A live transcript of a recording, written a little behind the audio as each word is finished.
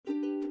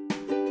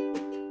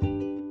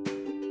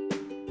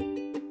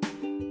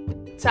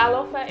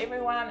Talofa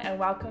everyone and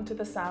welcome to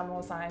the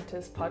Samoa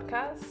Scientist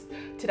podcast.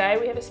 Today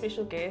we have a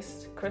special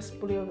guest, Chris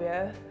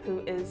Bolivar, who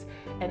is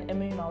an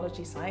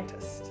immunology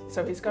scientist.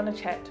 So he's going to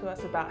chat to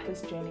us about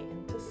his journey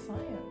into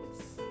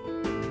science.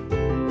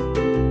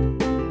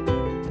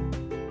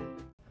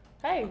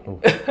 Hey. Oh,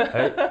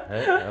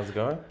 hey, how's it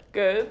going?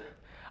 Good.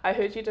 I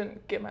heard you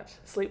didn't get much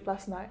sleep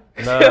last night.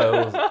 No,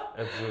 it was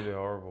absolutely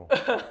horrible.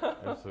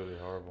 Absolutely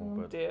horrible,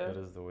 but dear. it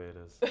is the way it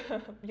is.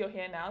 You're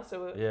here now,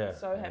 so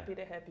we're happy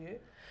to have you.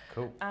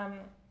 Cool.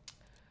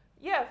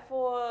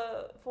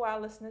 For our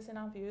listeners and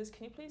our viewers,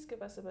 can you please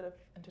give us a bit of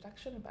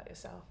introduction about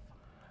yourself?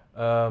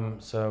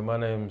 So my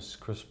name's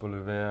Chris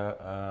Bolivar,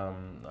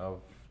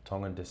 of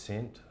Tongan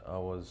descent. I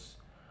was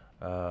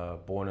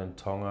born in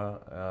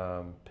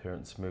Tonga.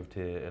 Parents moved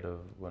here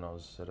when I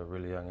was at a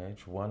really young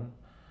age, one.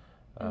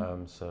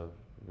 So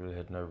really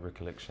had no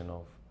recollection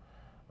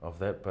of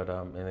that, but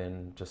and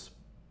then just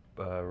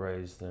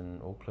raised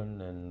in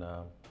Auckland and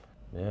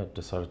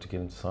decided to get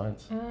into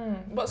science.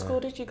 What school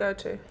did you go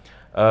to?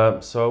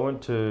 So I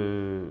went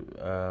to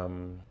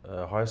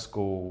high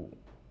school.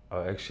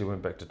 I actually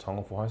went back to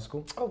Tonga for high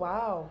school. Oh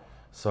wow!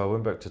 So I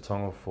went back to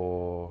Tonga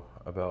for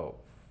about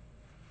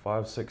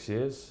 5-6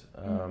 years.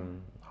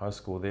 High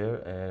school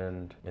there,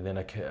 and then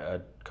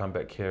I'd come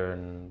back here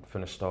and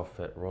finished off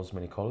at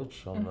Rosemary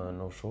College on the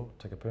North Shore,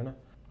 Takapuna.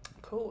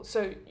 Cool.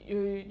 So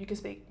you can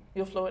speak.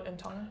 You're fluent in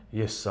Tongan.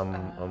 Yes,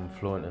 I'm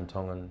fluent in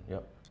Tongan.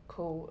 Yep.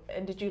 Cool.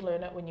 And did you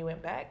learn it when you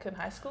went back in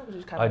high school? Or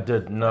did you I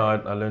did. No,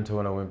 I learned it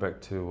when I went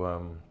back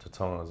to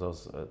Tonga.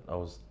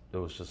 It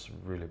was just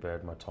really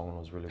bad. My Tongan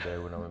was really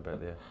bad when I went back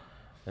there,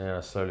 and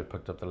I slowly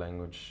picked up the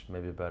language.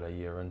 Maybe about a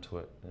year into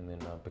it, and then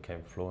I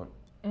became fluent.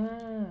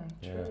 True.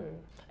 Yeah.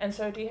 And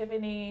so, do you have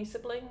any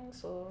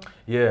siblings or?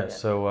 Yeah.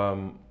 So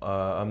I'm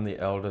the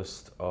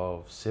eldest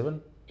of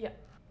 7. Yeah.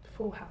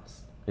 Full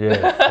house.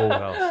 Yeah, full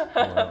house.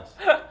 Full house.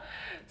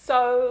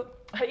 So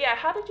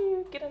how did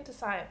you get into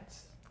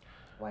science?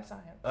 Why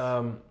science?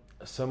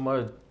 So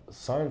my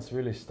science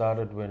really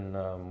started when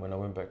I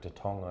went back to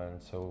Tonga,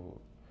 and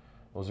so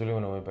it was really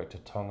when I went back to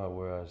Tonga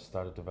where I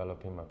started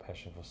developing my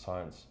passion for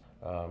science.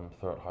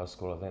 Throughout high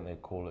school, I think they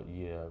call it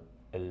year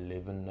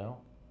 11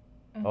 now.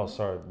 Oh,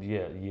 sorry,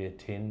 year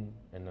 10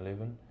 and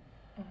 11.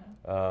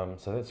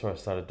 So that's where I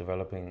started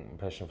developing a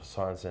passion for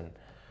science, and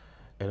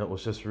it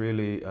was just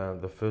really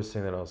the first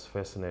thing that I was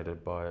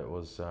fascinated by. It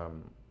was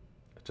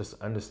just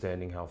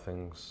understanding how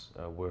things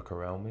work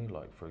around me.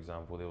 Like, for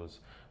example, there was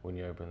when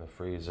you open the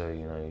freezer,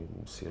 you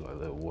see like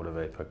the water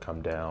vapor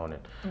come down,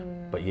 and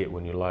but yet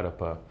when you light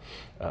up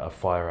a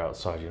fire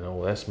outside,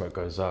 all that smoke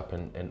goes up,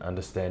 and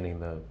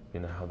understanding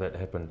how that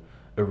happened.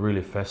 It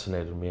really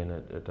fascinated me, and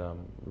it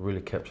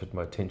really captured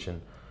my attention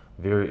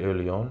very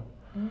early on.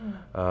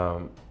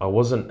 I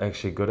wasn't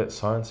actually good at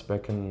science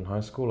back in high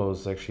school. I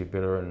was actually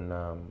better in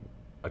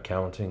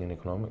accounting and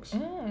economics.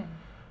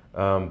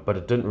 But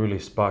it didn't really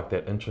spark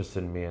that interest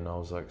in me, and I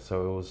was like,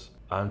 so it was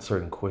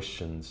answering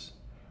questions.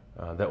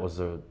 That was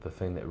the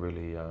thing that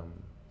really,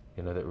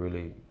 that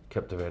really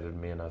captivated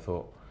me, and I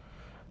thought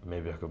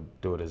maybe I could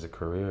do it as a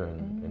career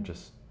and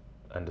just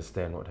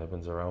understand what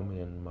happens around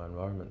me and my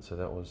environment. So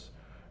that was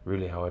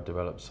really how I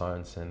developed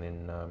science. And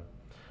then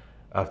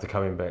after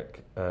coming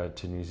back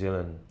to New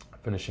Zealand,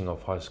 finishing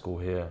off high school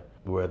here,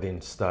 where I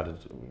then started,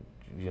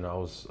 I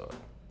was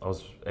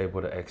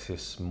able to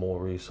access more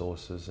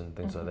resources and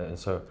things like that, and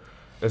so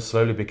it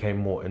slowly became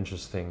more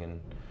interesting,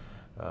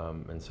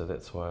 and so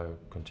that's why I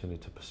continued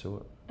to pursue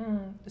it.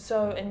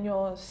 So in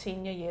your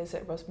senior years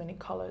at Rosemary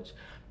College,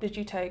 did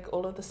you take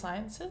all of the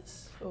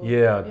sciences?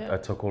 I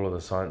took all of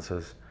the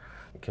sciences,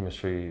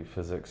 chemistry,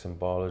 physics and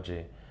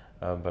biology,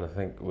 but I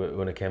think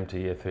when it came to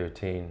year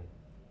 13,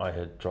 I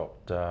had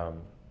dropped out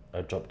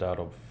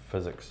of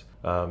physics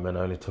and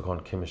I only took on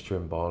chemistry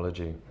and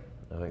biology.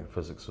 I think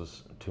physics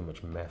was too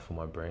much math for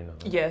my brain, I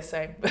think. Yeah,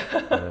 same.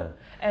 Yeah.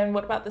 And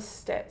what about the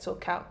stats or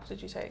calc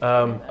did you take?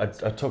 I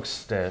took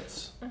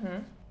stats.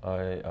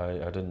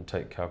 I didn't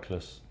take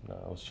calculus. No,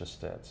 it was just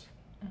stats.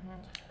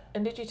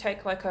 And did you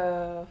take like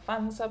a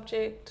fun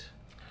subject?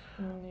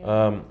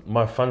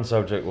 My fun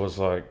subject was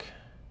was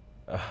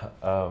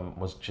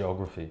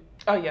geography.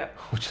 Oh yeah.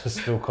 Which is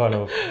still kind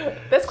of...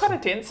 That's quite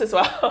intense as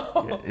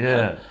well.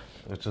 Yeah.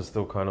 Which is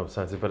still kind of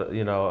sensitive, but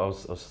I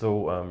was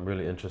still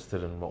really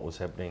interested in what was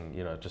happening,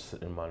 just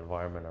in my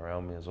environment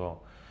around me as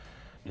well.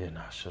 Yeah,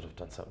 no, I should have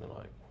done something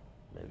like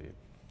maybe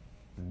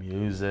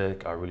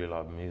music. I really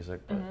love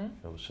music, but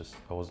it was just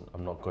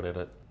I'm not good at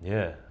it.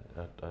 Yeah,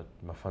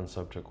 my fun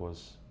subject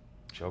was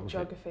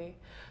geography.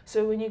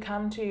 So when you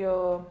come to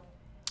your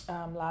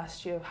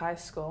last year of high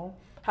school,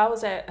 how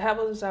was that? How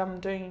was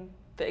doing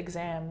the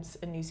exams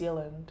in New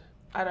Zealand?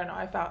 I don't know.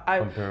 I felt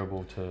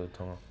comparable to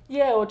Tonga.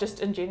 Yeah, or just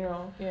in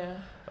general. Yeah.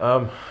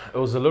 It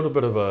was a little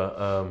bit of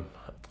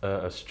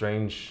a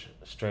strange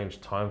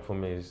time for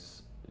me,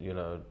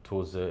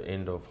 towards the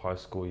end of high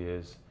school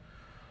years.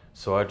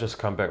 So I just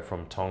come back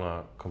from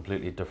Tonga,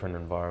 completely different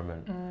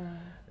environment,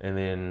 and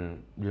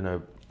then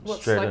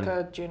What's like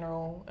a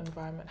general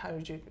environment? How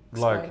would you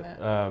explain that?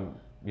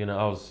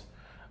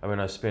 I I mean,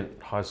 I spent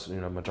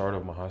majority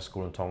of my high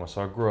school in Tonga,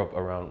 so I grew up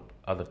around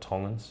other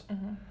Tongans,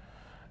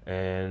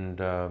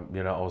 and I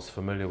was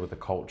familiar with the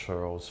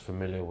culture. I was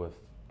familiar with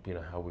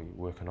how we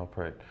work and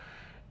operate,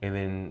 and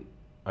then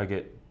I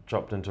get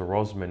dropped into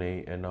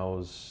Rosmini, and I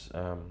was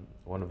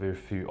one of very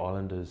few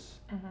islanders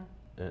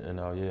in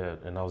our year,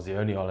 and I was the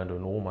only islander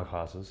in all my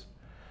classes.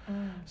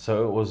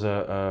 So it was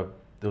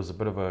there was a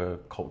bit of a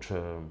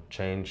culture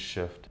change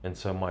shift, and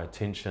so my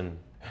attention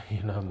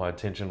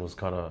was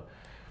kind of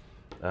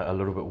a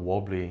little bit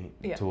wobbly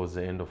towards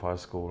the end of high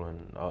school,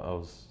 and I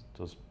was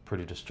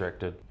pretty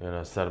distracted.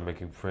 I started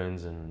making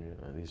friends, and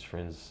these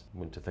friends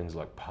went to things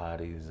like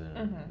parties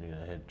and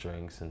had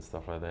drinks and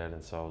stuff like that,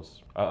 and so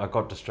I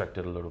got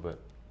distracted a little bit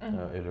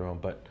earlier on,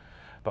 but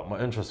my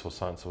interest for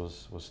science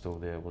was still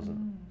there. I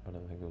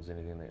don't think there was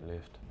anything that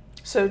left.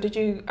 So did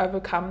you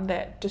overcome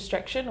that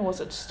distraction, or was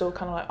it still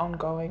kind of like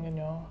ongoing in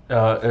your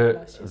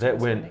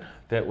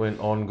that went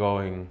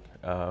ongoing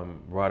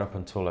right up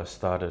until I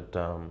started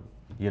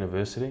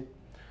university.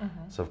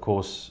 So of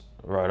course,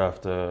 right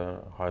after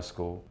high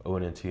school, I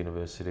went into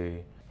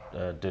university,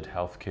 did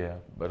healthcare,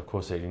 but of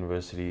course at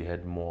university I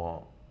had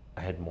more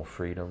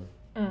freedom.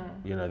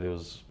 There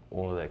was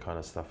all of that kind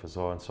of stuff as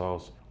well, and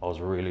so I was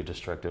really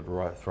distracted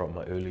right throughout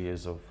my early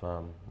years of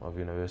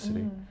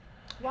university.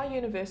 Why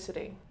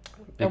university?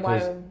 Because, and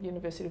why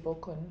University of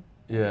Auckland?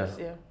 Yeah.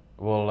 Yeah.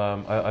 Well,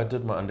 I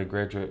did my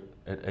undergraduate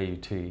at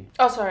AUT.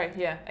 Oh, sorry.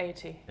 Yeah,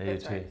 AUT. AUT.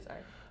 That's right, sorry.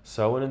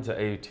 So I went into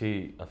AUT,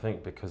 I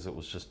think, because it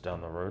was just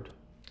down the road.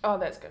 Oh,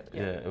 that's good.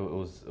 Yeah, it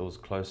was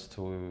close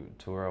to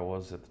where I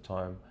was at the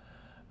time.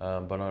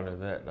 But not only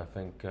that, I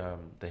think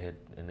they had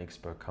an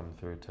expo come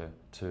through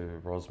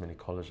to Rosmini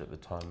College at the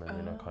time,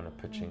 and kind of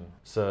pitching.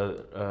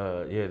 So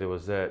there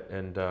was that.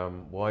 And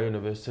why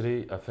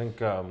university? I think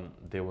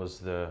there was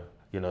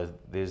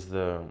there's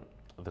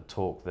the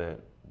talk that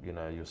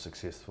you're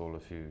successful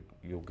if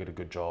you'll get a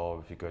good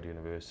job if you go to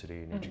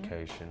university and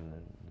education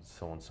and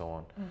so on and so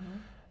on.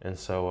 And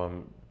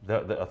so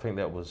that I think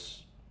that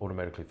was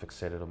automatically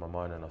fixated on my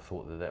mind, and I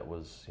thought that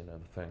was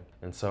the thing.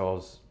 And so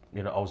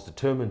I was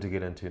determined to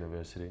get into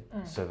university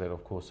so that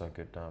of course I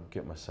could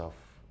get myself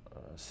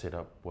set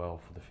up well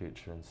for the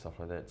future and stuff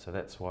like that. So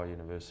that's why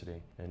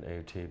university and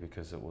AUT,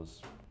 because it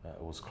was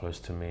close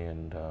to me,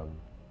 and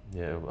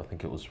I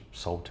think it was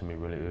sold to me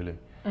really early.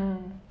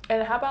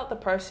 And how about the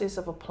process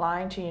of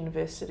applying to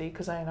university?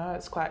 Because I know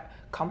it's quite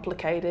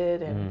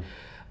complicated, and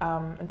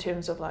in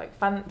terms of like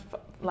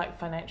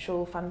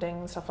financial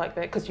funding, stuff like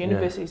that, because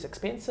university is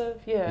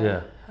expensive.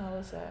 Yeah. How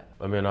was that?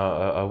 I mean,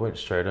 I went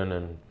straight in,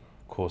 and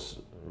of course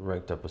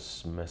racked up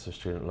a massive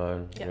student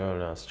loan.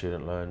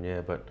 Student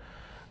loan, but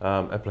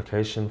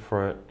application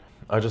for it,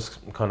 I just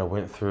kind of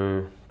went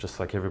through just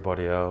like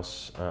everybody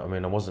else. I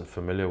mean, I wasn't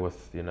familiar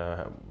with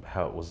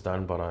how it was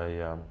done, but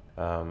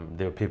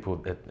there were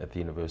people at the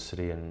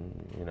university and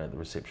the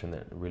reception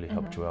that really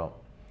helped you out.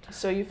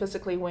 So you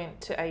physically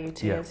went to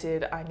AUT and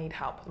said, I need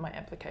help with my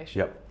application.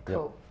 Yep.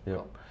 Cool.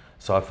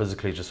 So I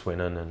physically just went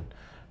in and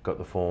got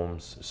the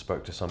forms,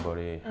 spoke to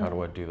somebody. How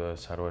do I do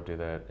this? How do I do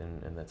that?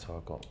 And that's how I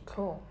got.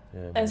 Cool.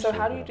 And so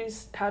how do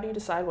you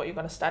decide what you're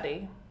going to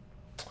study?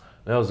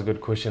 That was a good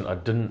question.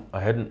 I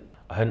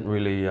hadn't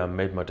really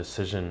made my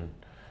decision,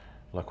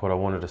 like what I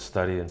wanted to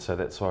study, and so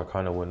that's why I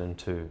kind of went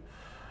into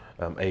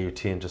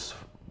AUT and just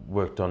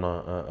worked on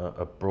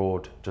a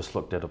broad, just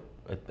looked at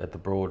the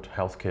broad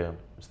healthcare,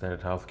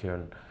 standard healthcare,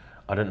 and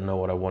I didn't know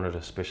what I wanted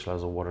to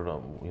specialize or what I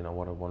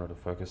wanted to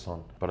focus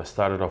on. But I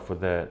started off with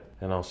that,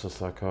 and I was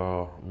just like,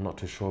 I'm not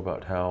too sure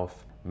about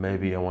health.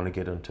 Maybe I want to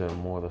get into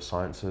more of the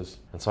sciences.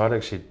 And so I'd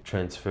actually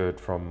transferred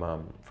from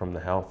the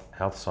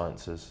health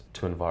sciences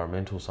to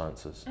environmental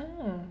sciences.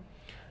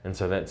 And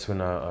so that's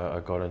when I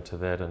got into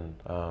that. And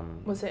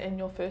was it in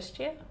your first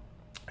year?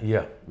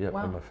 Yeah,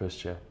 wow. In my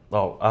first year.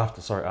 Oh,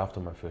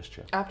 after my first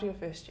year. After your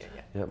first year,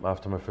 yeah. Yep,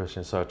 after my first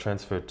year. So I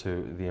transferred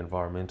to the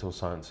environmental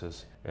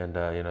sciences, and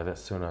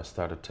that's when I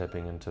started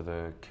tapping into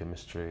the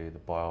chemistry, the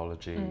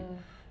biology,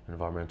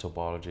 environmental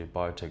biology,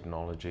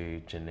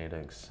 biotechnology,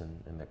 genetics,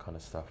 and that kind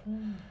of stuff.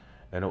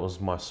 And it was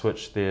my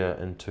switch there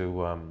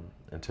into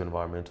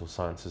environmental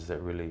sciences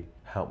that really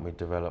helped me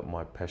develop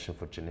my passion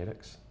for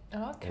genetics.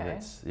 Okay.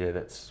 And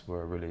that's where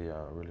I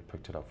really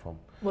picked it up from.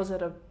 Was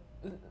it a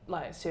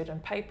certain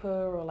paper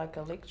or like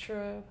a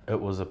lecturer? It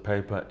was a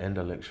paper and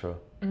a lecturer.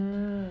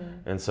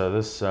 And so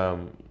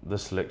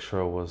this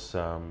lecturer was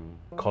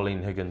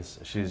Colleen Higgins.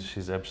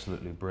 She's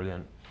absolutely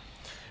brilliant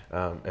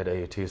at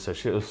AUT. So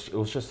it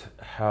was just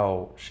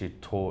how she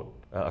taught,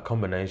 a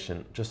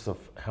combination just of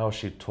how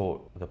she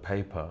taught the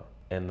paper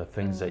and the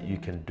things that you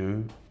can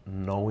do,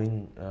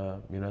 knowing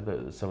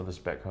some of this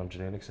background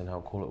genetics and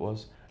how cool it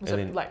was. Was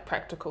it like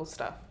practical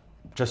stuff?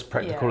 Just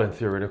practical and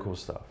theoretical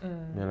stuff,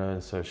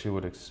 and so she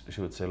would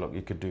say, look,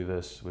 you could do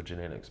this with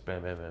genetics,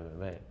 bam, bam, bam, bam,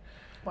 bam.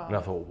 Wow. And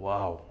I thought,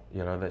 wow,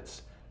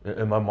 that's,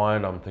 in my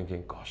mind, I'm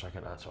thinking, gosh, I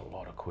can answer a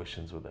lot of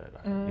questions with that.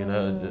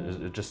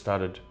 It just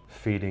started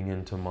feeding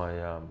into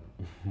my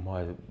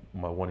my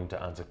wanting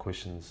to answer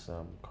questions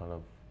kind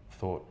of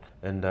thought.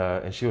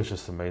 And she was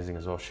just amazing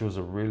as well. She was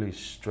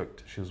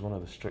she was one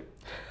of the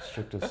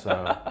strictest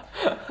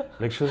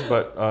lecturers,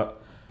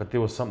 but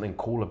there was something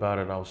cool about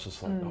it. I was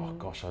just like, oh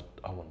gosh,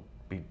 I want to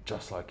be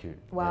just like you.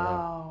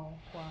 Wow,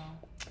 wow.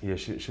 Yeah,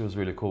 she was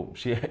really cool.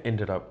 She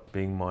ended up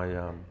being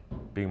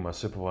my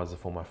supervisor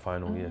for my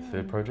final year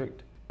third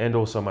project, and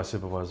also my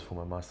supervisor for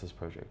my master's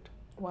project.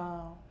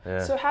 Wow.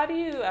 Yeah. So how do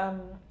you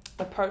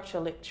approach a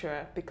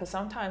lecturer? Because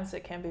sometimes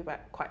it can be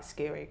quite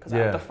scary because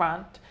at the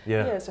front.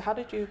 Yeah. So how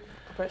did you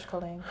approach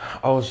Colleen?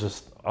 I was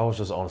just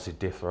honestly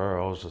death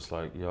row. I was just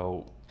like,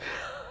 yo,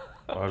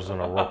 I was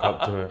gonna rock up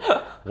to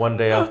her. One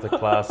day after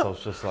class, I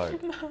was just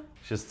like,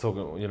 she's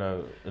talking, you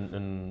know,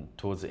 and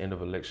towards the end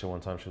of a lecture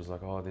one time, she was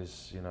like, oh,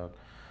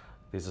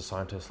 there's a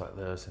scientist like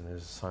this, and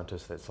there's a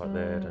scientist that's like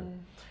that,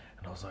 and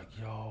I was like,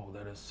 yo,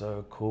 that is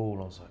so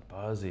cool. I was like,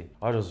 Bazi.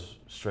 I just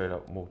straight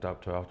up walked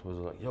up to her afterwards,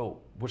 like, yo,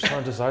 which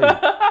scientist are you?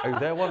 Are you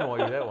that one or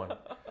are you that one?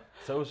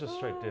 So it was just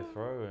straight death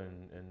row,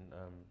 and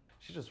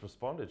she just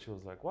responded. She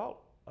was like,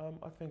 well,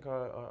 I think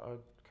I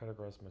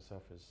categorize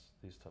myself as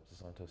these types of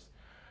scientists.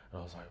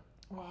 And I was like,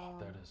 wow,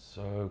 that is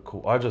so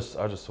cool. I just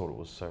thought it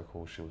was so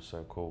cool. She was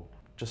so cool.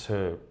 Just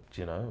her,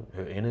 you know,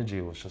 her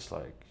energy was just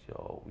like,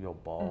 yo, you're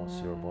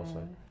boss, you're a boss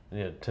lady. And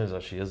yeah, it turns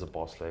out she is a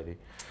boss lady.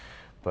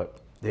 But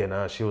yeah,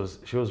 no, she was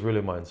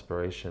really my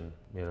inspiration,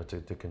 you know,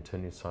 to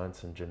continue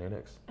science and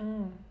genetics.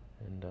 And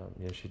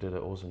yeah, she did an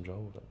awesome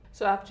job with it.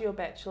 So after your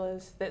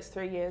bachelor's, that's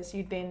 3 years,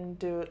 you then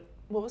do,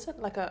 what was it,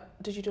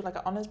 did you do like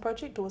an honours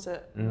project, or was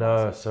it?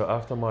 No, so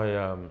after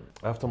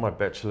my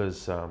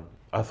bachelor's,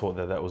 I thought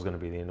that was going to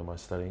be the end of my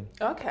studying.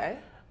 Okay.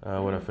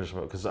 When I finished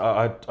it, because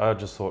I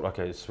just thought,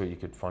 okay, sweet, you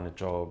could find a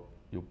job,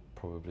 you'll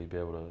probably be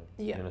able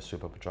to you know,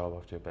 sweep up a job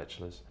after your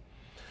bachelor's.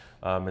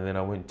 And then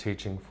I went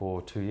teaching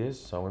for 2 years.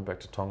 So I went back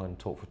to Tonga and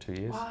taught for 2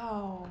 years.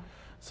 Wow.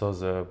 So I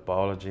was a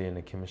biology and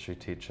a chemistry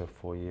teacher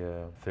for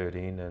year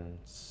 13 and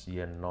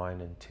year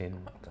 9 and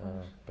 10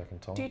 back in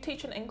Tonga. Do you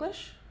teach in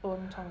English or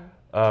in Tongan?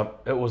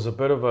 It was a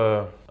bit of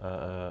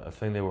a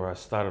thing there where I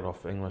started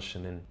off English,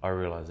 and then I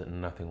realised that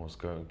nothing was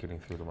getting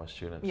through to my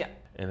students. Yeah.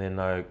 And then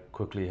I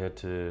quickly had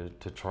to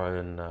try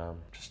and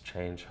just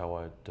change how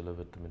I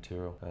delivered the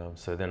material.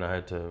 So then I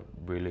had to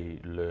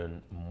really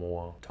learn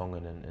more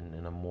Tongan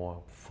in a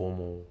more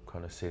formal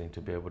kind of setting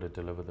to be able to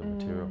deliver the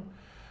material.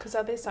 Because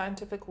are there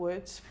scientific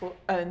words for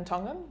in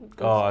Tongan?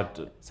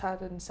 It's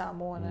hard in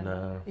Samoan.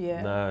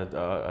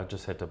 No, I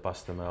just had to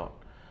bust them out.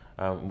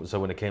 So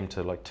when it came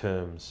to like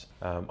terms,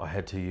 I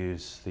had to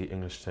use the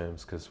English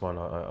terms because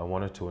I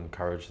wanted to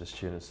encourage the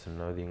students to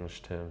know the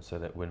English terms so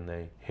that when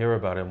they hear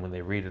about it and when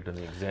they read it in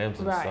the exams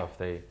and stuff,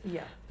 they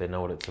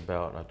know what it's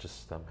about. And I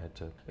just had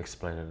to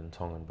explain it in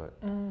Tongan.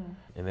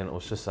 And then it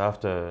was just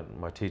after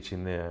my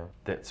teaching there,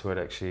 that's where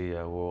it actually,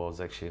 I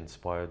was actually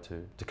inspired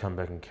to come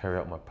back and carry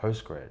out my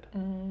postgrad.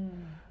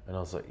 And I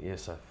was like,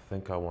 yes, I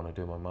think I want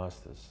to do my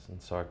master's. And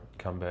so I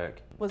come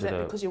back. Was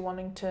that because you're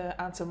wanting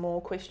to answer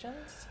more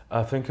questions?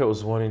 I think it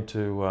was wanting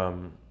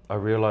to, I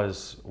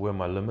realised where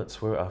my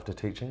limits were after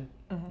teaching.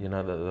 You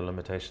know, the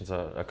limitations,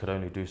 I could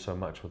only do so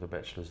much with a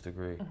bachelor's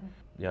degree.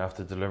 Yeah,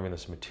 after delivering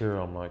this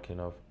material, I'm like, you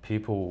know,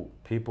 people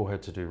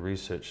had to do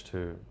research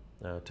to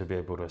be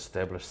able to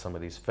establish some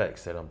of these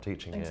facts that I'm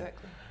teaching here.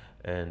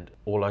 And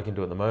all I can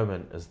do at the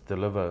moment is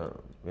deliver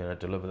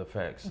the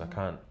facts. I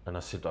can't, and I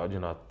said, you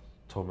know, I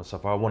told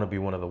myself I want to be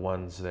one of the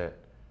ones that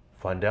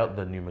find out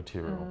the new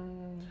material.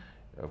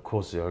 Of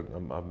course,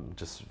 I'm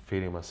just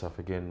feeding myself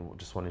again,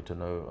 just wanting to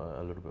know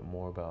a little bit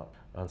more about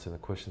answering the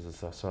questions and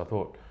stuff. So I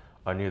thought,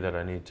 I knew that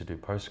I needed to do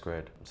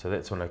postgrad. So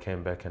that's when I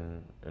came back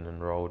and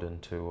enrolled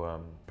into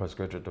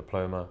postgraduate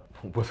diploma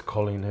with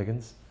Colleen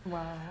Higgins.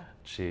 Wow.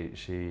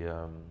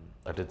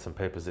 I did some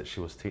papers that she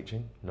was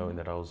teaching, knowing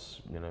that I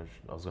was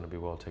going to be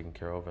well taken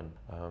care of, and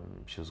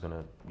she was going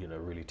to, you know,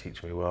 really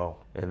teach me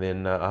well. And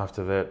then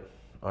after that,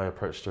 I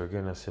approached her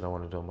again. I said, I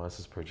want to do a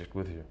master's project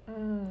with you.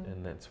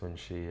 And that's when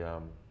she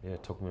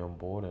took me on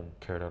board and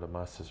carried out a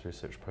master's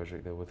research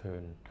project there with her,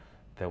 and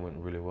that went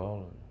really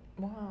well.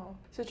 Wow.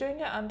 So during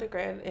your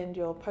undergrad and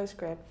your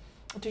postgrad,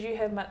 did you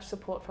have much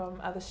support from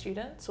other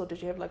students, or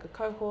did you have like a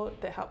cohort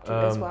that helped you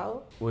as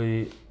well?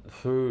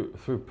 Through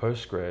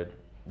postgrad,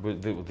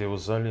 there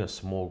was only a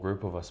small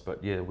group of us,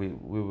 but yeah, we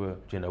were,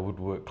 you know, would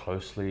work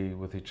closely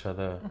with each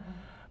other.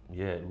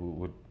 Yeah, we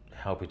would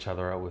help each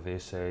other out with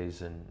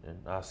essays and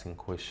asking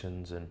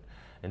questions and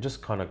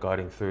just kind of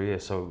guiding through. Yeah,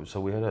 so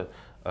we had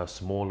a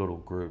small little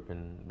group,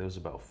 and there was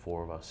about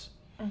 4 of us.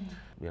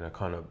 You know,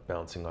 kind of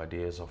bouncing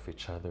ideas off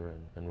each other,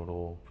 and would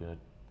all, you know,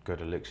 go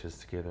to lectures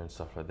together and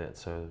stuff like that.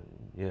 So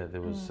yeah,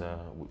 there was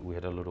we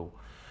had a little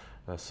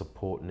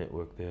support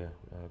network there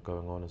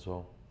going on as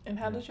well. And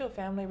how did your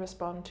family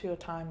respond to your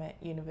time at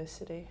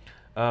university?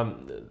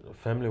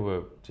 Family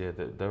were, they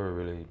were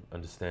really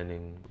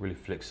understanding, really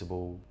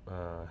flexible,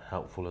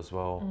 helpful as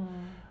well.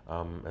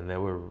 And they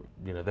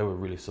were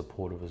really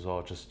supportive as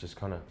well, just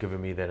kind of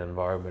giving me that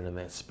environment and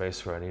that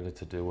space where I needed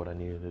to do what I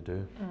needed to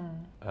do.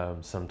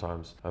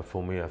 Sometimes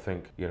for me, I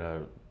think, you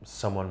know,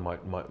 someone might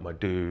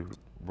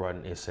write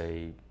an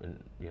essay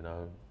in, you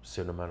know, a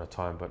certain amount of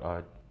time,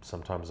 but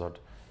sometimes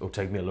it'll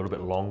take me a little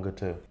bit longer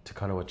to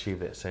kind of achieve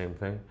that same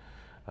thing.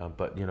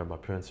 But you know, my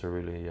parents are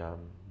really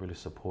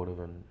supportive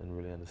and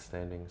really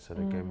understanding. So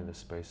they gave me the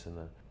space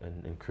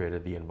and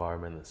created the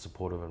environment, the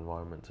supportive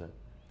environment to,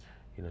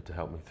 you know, to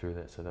help me through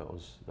that. So that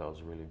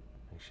was really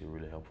actually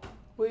really helpful.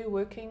 Were you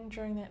working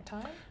during that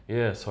time?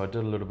 Yeah, so I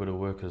did a little bit of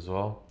work as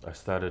well. I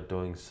started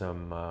doing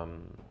some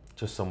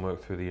just some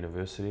work through the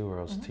university where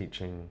I was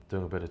teaching,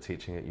 doing a bit of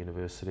teaching at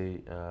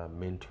university,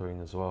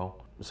 mentoring as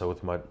well. So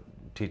with my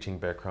teaching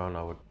background,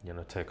 I would, you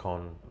know, take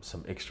on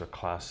some extra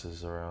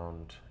classes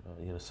around,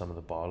 you know, some of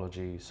the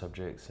biology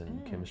subjects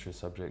and chemistry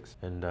subjects,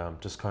 and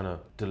just kind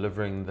of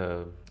delivering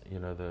the, you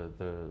know,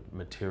 the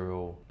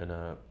material in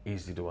a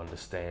easy to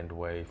understand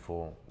way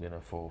for, you know,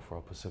 for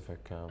our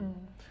Pacific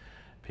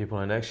people.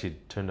 And actually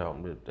turned out,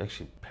 it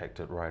actually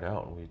packed it right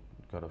out, and we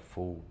got a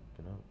full,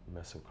 you know,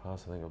 massive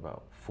class. I think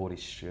about 40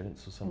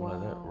 students or something like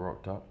that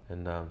rocked up,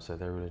 and so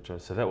they really enjoyed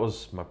it. So that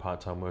was my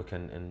part-time work,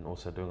 and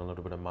also doing a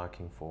little bit of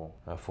marking for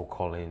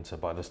Colleen. So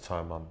by this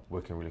time I'm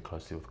working really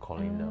closely with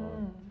Colleen now.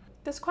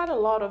 There's quite a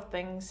lot of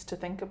things to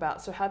think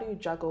about. So how do you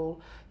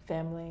juggle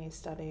family,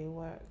 study,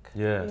 work?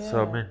 Yeah.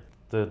 So I mean,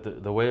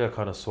 the way I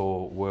kind of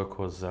saw work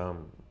was,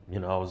 you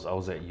know, I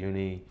was at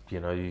uni. You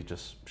know, you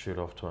just shoot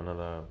off to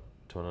another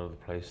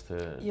place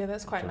to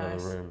that's quite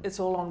nice. Room. It's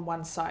all on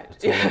one site.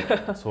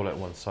 It's all at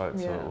one site.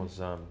 Yeah.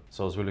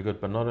 So it was really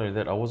good. But not only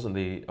that, I wasn't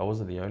the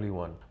only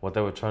one. What they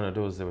were trying to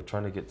do is they were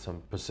trying to get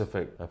some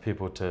Pacific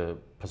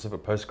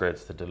Pacific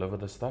postgrads to deliver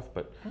this stuff.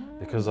 But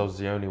because I was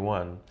the only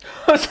one,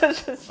 I was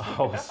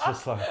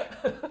just like,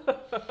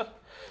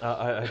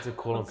 I had to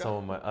call on some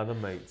of my other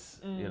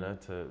mates, you know,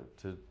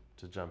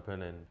 to jump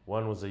in. And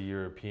one was a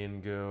European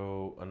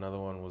girl, another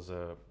one was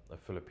a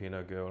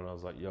Filipino girl, and I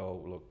was like,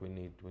 yo, look, we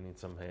need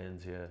some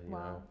hands here, you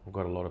know. We've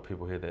got a lot of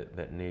people here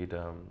that need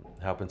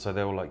help. And so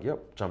they were like,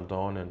 yep, jumped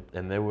on,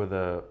 and they were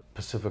the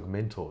Pacific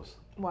mentors.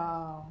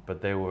 Wow.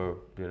 But they were,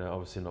 you know,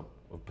 obviously not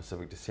of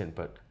Pacific descent,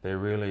 but they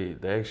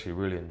actually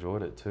really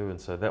enjoyed it too. And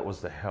so that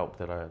was the help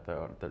that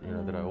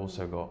I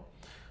also got.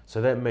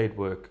 So that made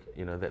work,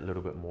 you know, that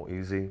little bit more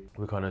easy.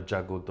 We kind of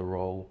juggled the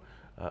role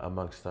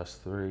amongst us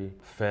three.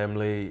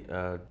 Family,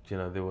 you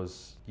know, there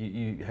was,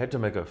 you had to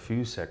make a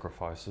few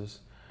sacrifices,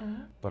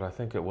 but I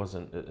think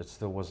it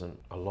still wasn't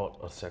a lot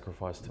of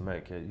sacrifice to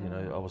make. You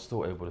know, I was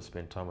still able to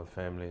spend time with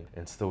family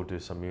and still do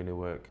some uni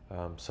work.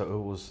 So it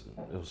was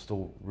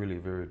still really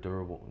very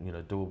durable, you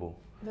know, doable.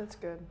 That's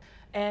good.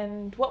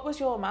 And what was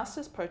your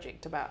master's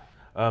project about?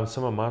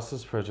 So my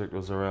master's project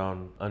was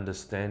around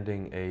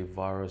understanding a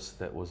virus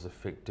that was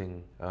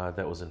infecting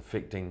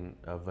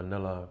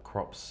vanilla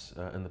crops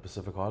in the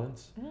Pacific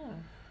Islands.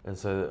 And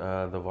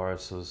so the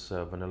virus was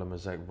vanilla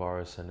mosaic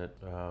virus, and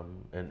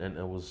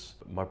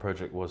my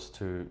project was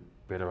to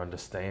better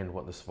understand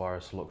what this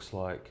virus looks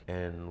like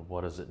and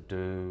what does it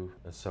do.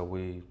 And so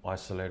we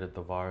isolated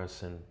the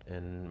virus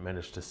and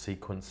managed to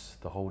sequence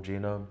the whole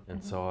genome.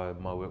 And so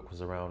my work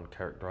was around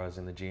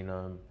characterizing the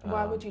genome.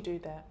 Why would you do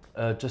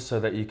that? Just so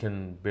that you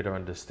can better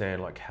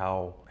understand like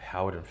how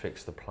it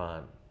infects the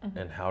plant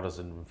and how does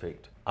it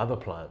infect other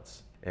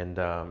plants. And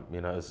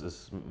you know,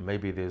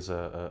 maybe there's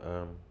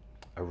a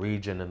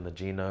region in the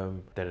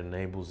genome that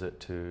enables it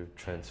to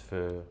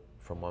transfer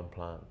from one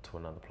plant to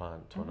another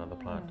plant to another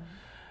plant.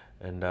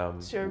 And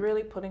so you're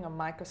really putting a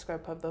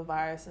microscope of the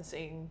virus and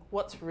seeing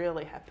what's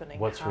really happening.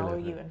 How are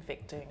you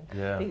infecting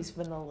these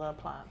vanilla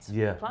plants?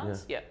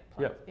 Plants? Yeah.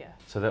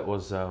 So that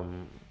was,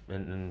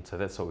 and so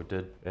that's what we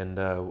did. And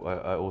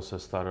I also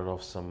started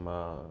off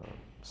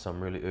some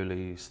really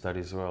early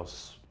studies where I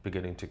was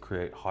beginning to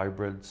create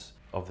hybrids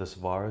of this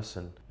virus,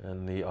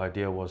 and the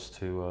idea was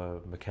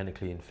to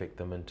mechanically infect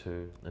them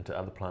into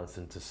other plants,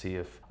 and to see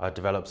if I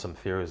developed some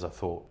theories. I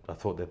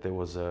thought that there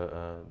was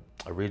a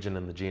region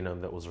in the genome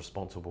that was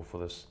responsible for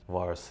this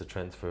virus to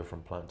transfer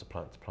from plant to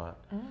plant to plant,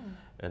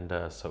 and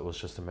so it was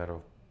just a matter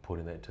of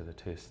putting that to the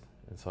test.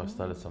 And so I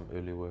started some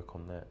early work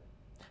on that.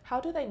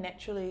 How does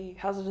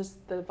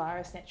the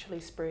virus naturally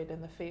spread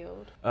in the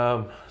field?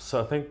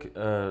 So I think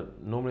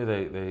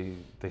normally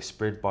they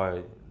spread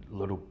by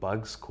little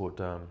bugs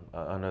called,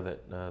 I know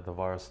that the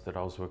virus that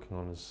I was working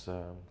on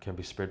can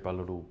be spread by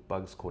little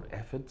bugs called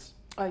aphids.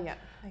 Oh yeah.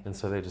 And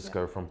so they just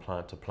go from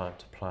plant to plant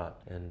to plant,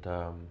 and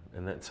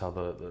that's how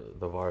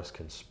the virus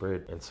can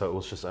spread. And so it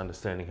was just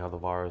understanding how the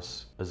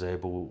virus is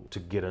able to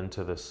get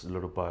into this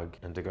little bug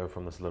and to go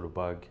from this little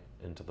bug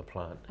into the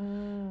plant.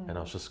 And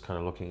I was just kind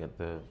of looking at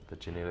the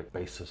genetic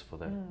basis for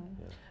that.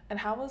 Yeah. And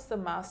how was the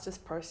master's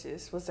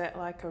process? Was that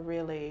like a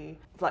really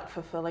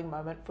fulfilling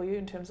moment for you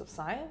in terms of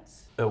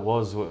science? It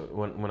was.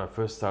 When I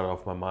first started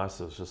off my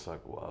master's, it was just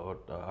like, wow,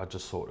 I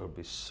just thought it would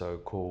be so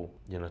cool,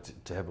 you know,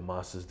 to have a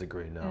master's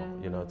degree now.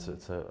 You know,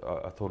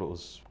 I thought it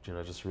was, you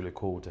know, just really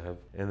cool to have.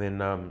 And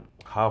then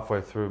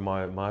halfway through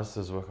my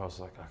master's work, I was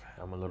like,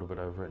 okay, I'm a little bit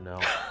over it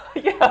now.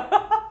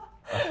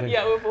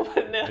 Yeah, we've all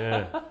been there.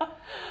 Yeah.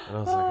 And I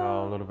was like,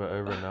 oh, I'm a little bit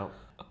over it now.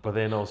 But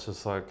then I was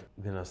just like,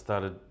 then I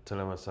started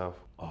telling myself,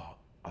 oh,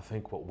 I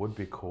think what would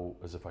be cool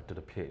is if I did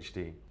a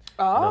PhD.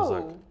 Oh, and I was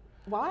like,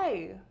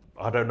 why?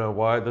 I don't know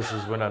why. This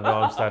is when I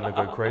know I'm starting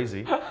to go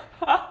crazy.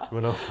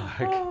 When I'm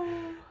like,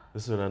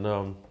 this is when I know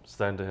I'm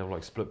starting to have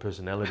like split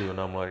personality. When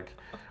I'm like,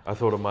 I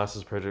thought a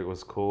master's project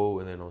was cool,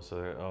 and then also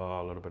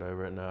a little bit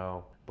over it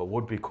now. But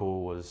would be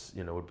cool was,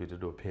 would be to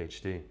do a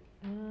PhD.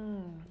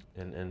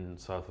 And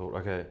so I thought,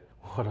 okay,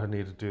 what do I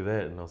need to do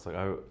that? And I was like,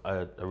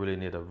 I really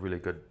need a really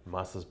good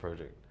master's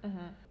project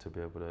to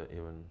be able to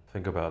even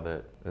think about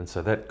that. And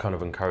so that kind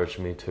of encouraged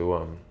me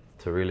to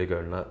really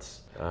go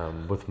nuts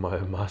with my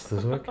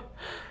master's work.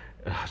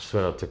 I just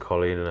went up to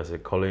Colleen and I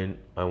said, Colleen,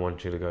 I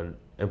want you to go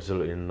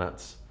absolutely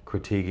nuts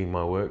critiquing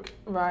my work.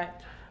 Right.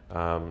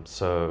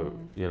 So,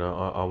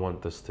 I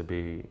want this to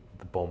be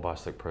the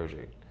bombastic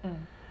project.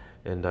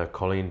 And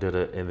Colleen did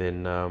it, and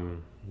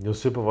then your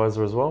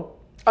supervisor as well.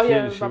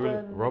 Oh,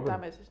 Robin.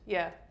 Damn it.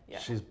 Yeah.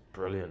 She's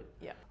brilliant.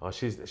 Yeah.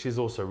 She's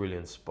also really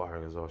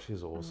inspiring as well.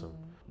 She's awesome.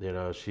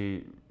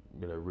 She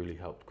really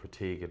helped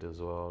critique it as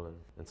well,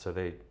 and so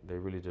they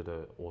really did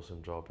an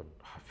awesome job, and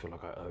I feel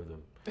like I owe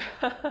them.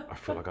 I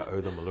feel like I owe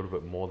them a little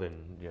bit more than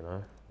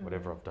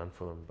whatever I've done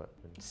for them. But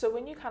so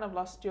when you kind of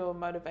lost your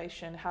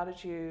motivation, how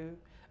did you,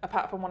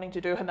 apart from wanting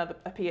to do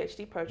a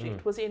PhD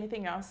project, was there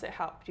anything else that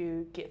helped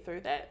you get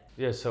through that?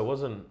 Yeah, so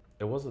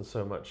it wasn't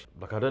so much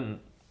like I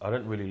didn't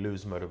really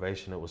lose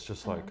motivation. It was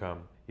just like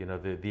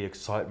the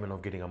excitement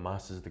of getting a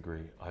master's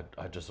degree,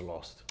 I just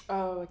lost.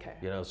 Oh, okay.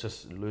 It's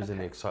just losing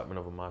the excitement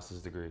of a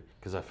master's degree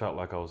because I felt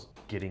like I was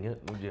getting it,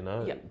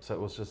 Yep. So it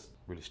was just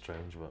really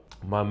strange. But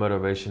my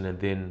motivation, and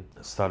then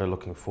started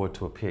looking forward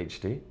to a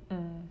PhD,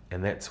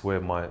 and that's where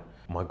my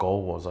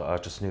goal was. I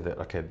just knew that,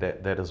 okay,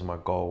 that is my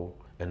goal,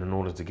 and in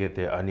order to get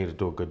there, I need to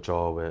do a good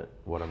job at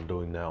what I'm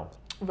doing now.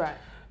 Right.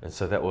 And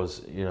so that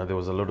was, there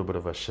was a little bit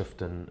of a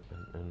shift in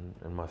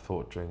my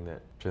thought during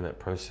that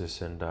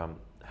process. And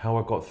how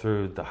I got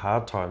through the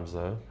hard times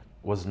though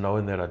was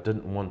knowing that I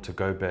didn't want to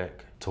go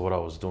back to what I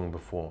was doing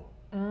before.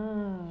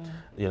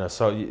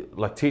 So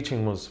like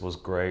teaching was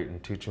great,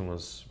 and teaching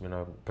was,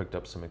 picked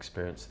up some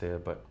experience there,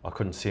 but I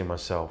couldn't see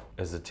myself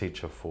as a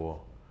teacher for,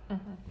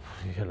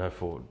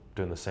 for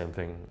doing the same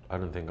thing. I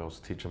didn't think I was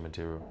teaching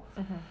material.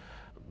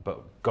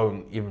 But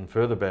going even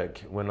further back,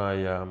 when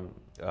I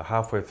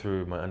halfway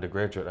through my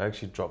undergraduate, I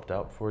actually dropped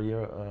out for a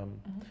year,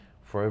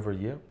 for over a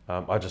year.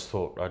 I just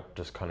thought I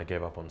just kind of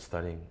gave up on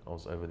studying. I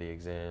was over the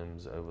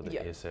exams, over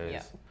the essays.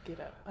 Yeah, get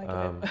it. I get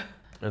it.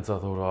 And so I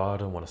thought, I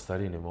don't want to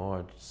study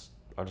anymore.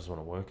 I just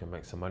want to work and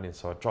make some money. And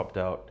so I dropped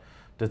out,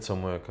 did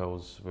some work. I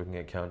was working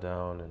at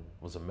Countdown and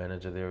was a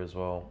manager there as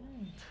well.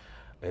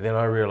 And then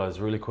I realized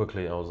really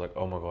quickly, I was like,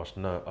 oh my gosh,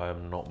 no, I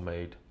am not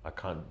made. I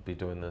can't be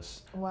doing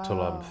this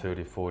till I'm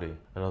 30, 40. And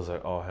I was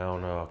like, oh hell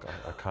no,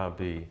 I can't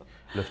be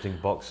lifting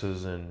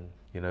boxes and,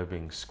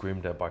 being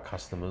screamed at by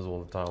customers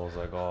all the time. I was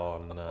like,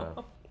 oh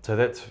no. So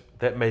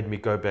that made me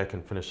go back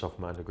and finish off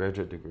my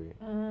undergraduate degree.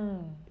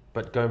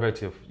 But going back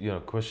to your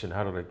question,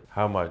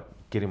 how am I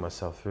getting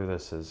myself through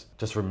this, is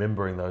just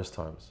remembering those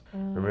times.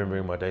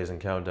 Remembering my days in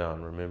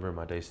Countdown, remembering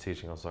my days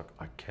teaching. I was like,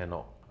 I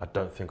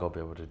don't think I'll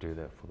be able to do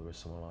that for the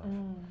rest of my life.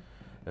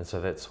 And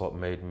so that's what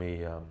made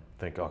me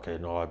think, okay,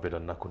 no, I better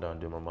knuckle down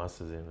and do my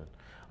master's in, and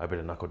I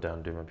better knuckle down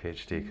and do my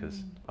PhD,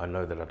 because I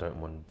know that I don't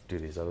want to do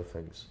these other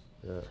things.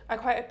 Yeah. I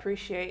quite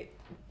appreciate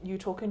you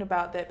talking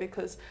about that,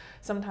 because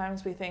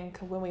sometimes we think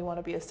when we want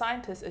to be a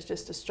scientist, it's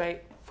just a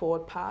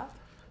straightforward path.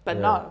 But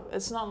no,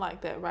 it's not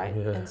like that, right?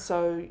 Yeah. And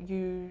so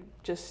you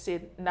just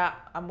said, nah,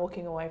 I'm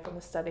walking away from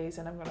the studies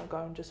and I'm going to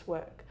go and just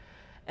work,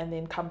 and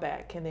then come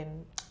back and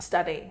then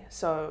study.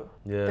 So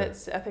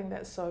I think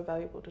that's so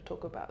valuable to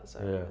talk about. So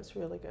it's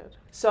really good.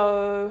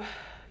 So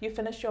you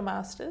finished your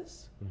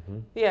master's.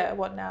 Yeah,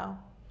 what now?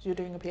 You're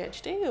doing a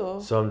PhD,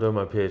 or? So I'm doing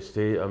my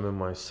PhD. I'm in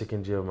my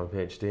second year of my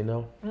PhD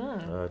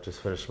now. Just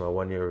finished my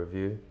 1 year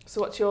review.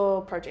 So what's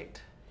your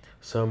project?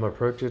 So my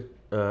project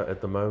at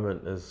the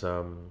moment is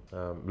a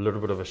little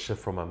bit of a shift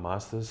from my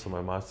master's. So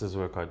my master's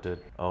work I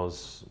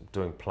was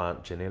doing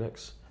plant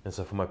genetics. And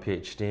so for my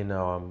PhD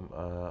now,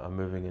 I'm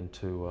moving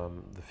into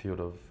the field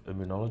of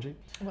immunology.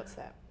 What's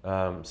that?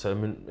 So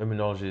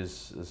immunology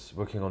is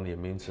working on the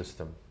immune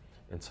system.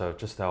 And so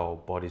just our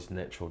body's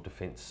natural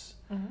defense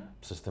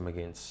system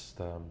against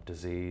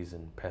disease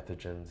and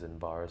pathogens and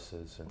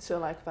viruses. And so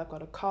like if I've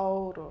got a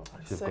cold or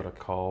if you've got a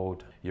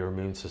cold, your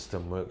immune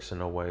system works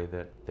in a way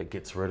that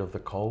gets rid of the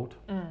cold.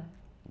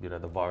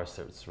 The virus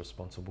that's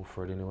responsible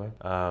for it anyway.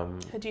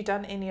 Had you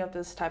done any of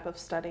this type of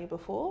study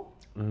before?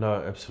 No,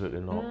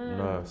 absolutely not.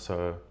 No.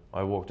 So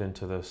I walked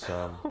into this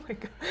Oh my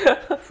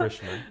God.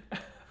 freshman,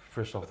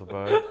 fresh off the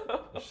boat,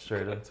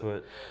 straight into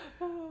it.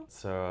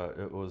 So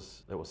it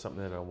was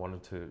something that I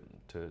wanted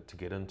to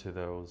get into.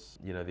 There was,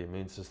 the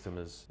immune system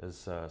is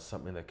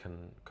something that can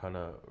kind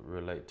of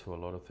relate to a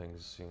lot of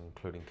things,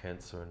 including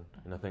cancer.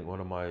 And I think one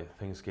of my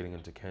things getting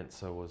into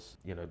cancer was,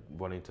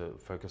 wanting to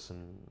focus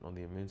on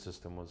the immune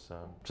system was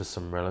just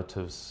some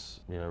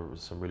relatives,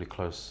 some really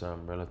close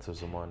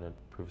relatives of mine had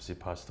previously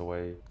passed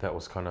away. That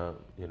was kind of,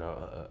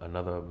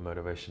 another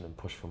motivation and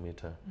push for me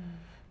to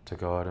to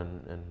go out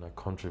and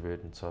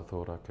contribute, and so I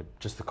thought I could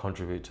just to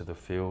contribute to the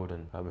field,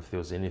 and if there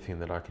was anything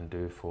that I can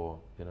do for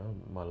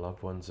my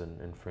loved ones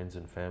and friends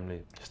and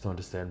family, just to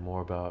understand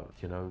more about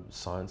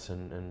science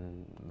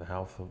and the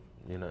health of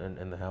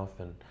and the health,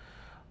 and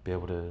be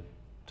able to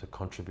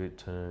contribute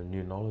to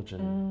new knowledge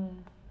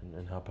and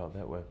help out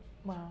that way.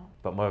 Wow.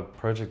 But my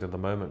project at the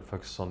moment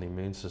focuses on the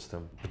immune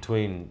system.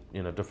 Between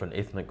different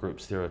ethnic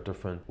groups,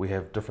 we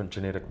have different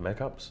genetic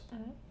makeups.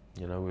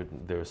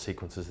 There are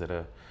sequences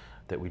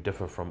that we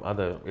differ from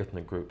other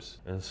ethnic groups,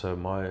 and so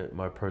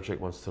my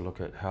project wants to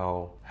look at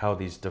how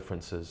these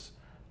differences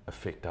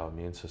affect our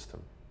immune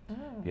system.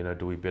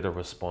 Do we better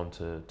respond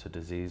to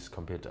disease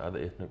compared to other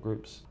ethnic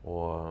groups,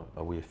 or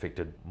are we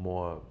affected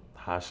more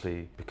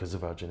harshly because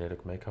of our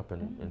genetic makeup?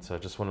 And so I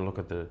just want to look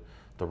at the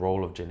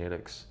role of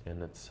genetics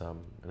and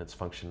its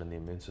function in the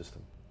immune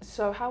system.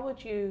 So how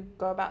would you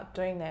go about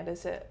doing that?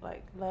 Is it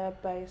like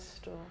lab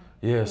based or?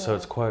 Yeah, so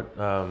it's quite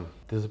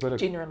there's a bit of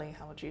generally.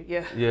 How would you?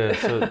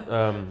 So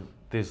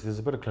there's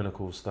a bit of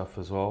clinical stuff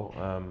as well.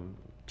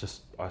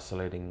 Just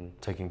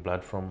taking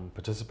blood from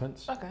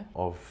participants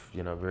of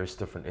various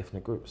different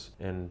ethnic groups,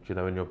 and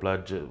in your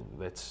blood,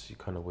 that's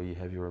kind of where you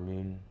have your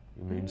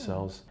immune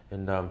cells,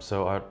 and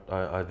so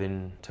I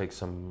then take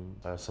some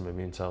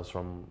immune cells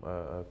from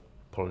a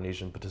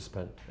Polynesian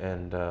participant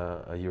and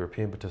a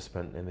European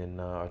participant, and then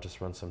I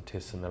just run some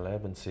tests in the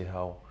lab and see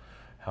how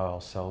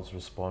our cells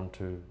respond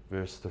to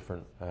various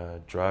different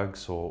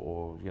drugs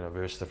or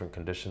various different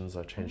conditions.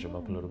 I change them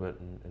up a little bit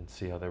and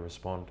see how they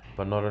respond.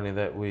 But not only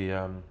that,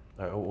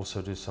 I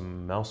also do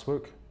some mouse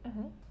work.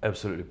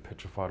 Absolutely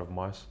petrified of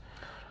mice,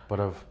 but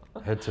I've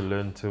had to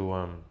learn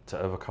to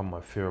overcome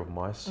my fear of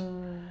mice.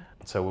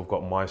 So we've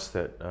got mice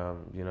that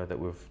that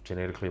we've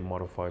genetically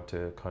modified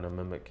to kind of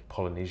mimic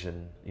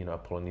Polynesian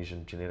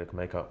genetic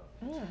makeup.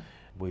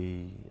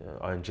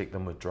 I inject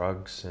them with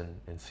drugs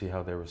and see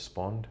how they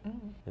respond,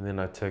 and then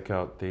I take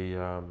out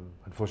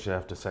unfortunately I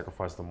have to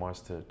sacrifice the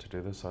mice to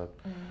do this. I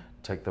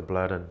take the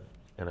blood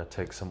and I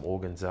take some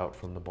organs out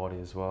from the body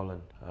as well,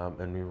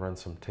 and we run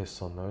some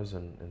tests on those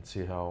and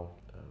see how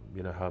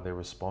how they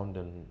respond.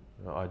 And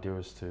the idea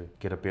is to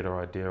get a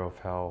better idea of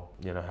how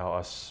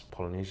us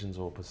Polynesians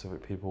or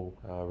Pacific people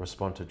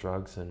respond to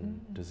drugs and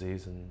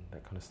disease and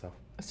that kind of stuff.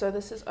 So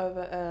this is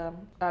over.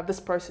 This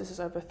process is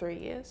over 3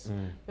 years.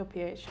 Your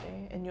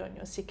PhD, and you're in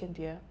your second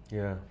year.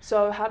 Yeah.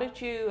 So how did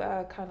you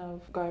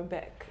going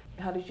back?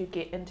 How did you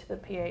get into the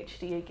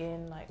PhD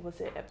again? Like, was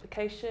it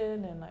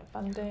application and like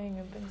funding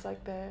and things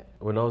like that?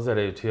 When I was at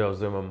AUT, I was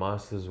doing my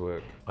master's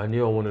work. I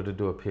knew I wanted to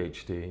do a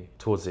PhD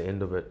towards the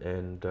end of it,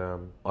 and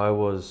I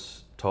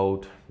was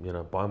told,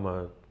 by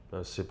my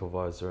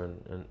supervisor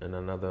and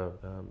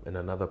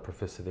another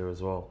professor there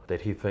as well,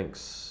 that he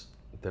thinks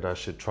that I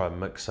should try and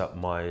mix up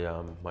my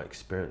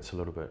experience a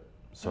little bit.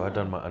 So I'd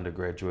done my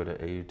undergraduate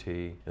at AUT,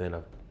 and then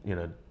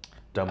I've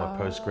done my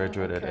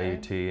postgraduate at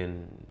AUT,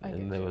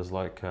 and there was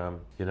like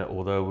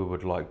although we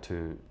would like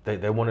to,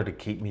 they wanted to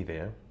keep me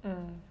there,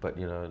 but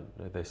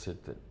they said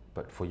that,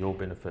 but for your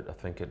benefit, I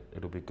think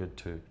it'll be good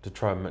to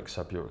try and mix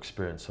up your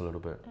experience a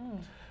little bit.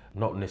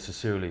 Not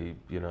necessarily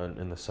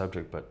in the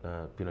subject, but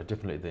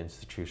definitely the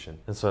institution.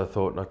 And so I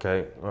thought,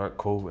 okay, all right,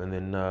 cool. And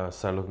then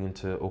started looking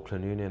into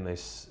Auckland Uni, and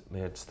they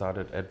had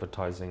started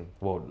advertising.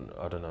 Well,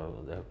 I don't know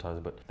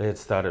advertising, but they had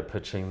started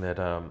pitching that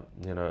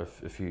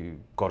if you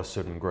got a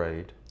certain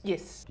grade,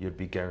 yes, you'd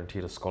be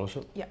guaranteed a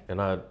scholarship. Yeah. And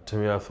to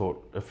me, I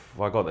thought if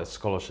I got that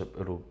scholarship,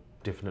 it'll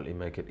definitely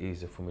make it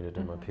easier for me to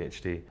do my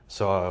PhD.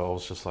 So I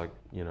was just like,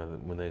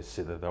 when they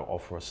said that they'll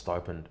offer a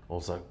stipend, I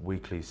was like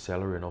weekly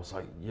salary, and I was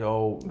like,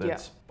 yo,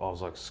 I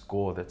was like,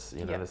 score, that's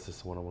that's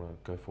just what I want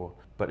to go for.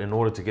 But in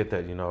order to get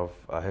that,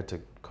 I had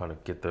to kind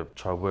of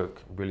try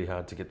work really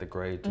hard to get the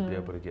grade to be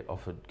able to get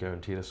offered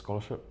guaranteed a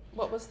scholarship.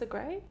 What was the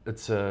grade?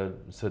 It's so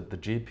the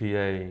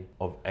GPA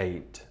of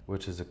 8,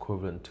 which is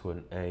equivalent to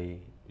an A.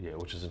 Yeah,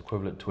 which is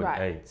equivalent to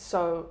an A.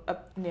 So a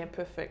near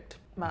perfect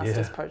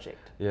master's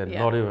project. Yeah,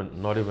 not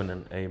even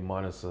an A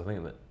minus. I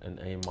think that an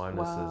A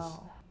minus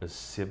is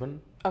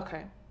 7.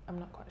 Okay, I'm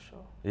not quite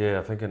sure. Yeah,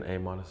 I think an A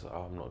minus.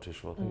 I'm not too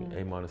sure. I think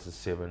A minus is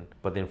 7.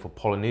 But then for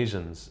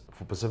Polynesians,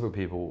 for Pacific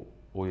people,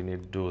 all you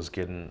need to do is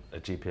get a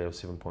GPA of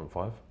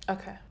 7.5.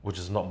 Okay. Which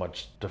is not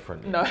much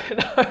different. No.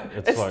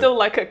 It's like, still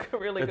like a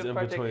really good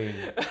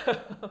project.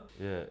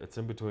 It's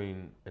in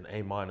between an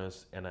A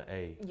minus and an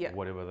A,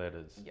 whatever that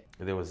is. Yeah.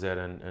 There was that,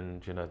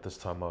 and at this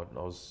time I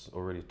was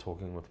already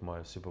talking with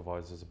my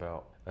supervisors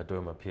about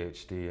doing my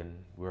PhD and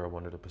where I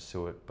wanted to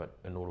pursue it. But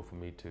in order for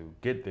me to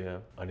get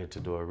there, I need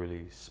to do a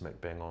really smack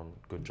bang on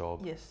good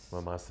job. Yes.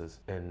 My masters,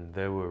 and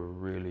they were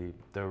really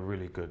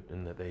good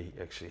in that they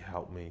actually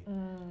helped me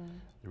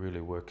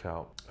really work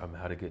out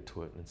how to get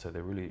to it, and so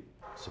they really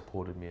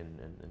supported me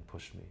and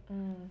pushed me.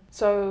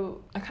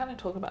 So I kind of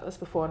talked about this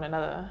before in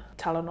another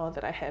talanoa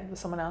that I had with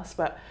someone else,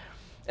 but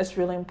it's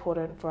really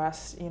important for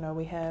us,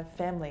 we have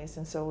families,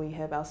 and so we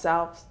have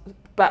ourselves,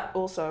 but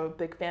also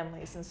big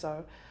families, and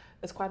so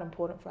it's quite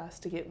important for us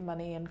to get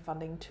money and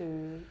funding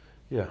to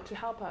Yeah. to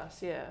help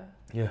us. Yeah.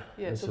 Yeah.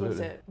 Yeah. So Absolutely. was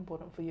that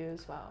important for you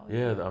as well?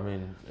 Yeah, I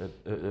mean,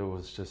 it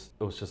was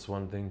just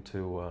one thing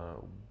to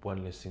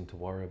one less thing to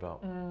worry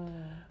about.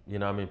 You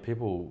know, I mean,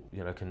 people,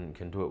 you know,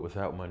 can do it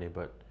without money,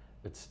 but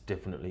it's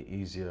definitely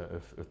easier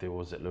if there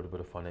was that little bit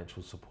of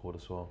financial support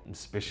as well,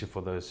 especially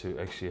for those who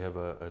actually have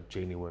a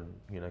genuine,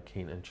 you know,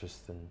 keen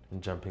interest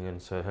in jumping in.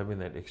 So having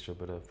that extra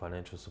bit of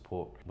financial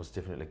support was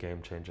definitely a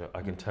game changer.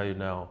 I can tell you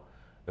now,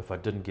 if I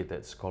didn't get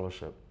that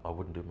scholarship, I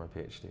wouldn't do my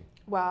PhD.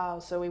 Wow.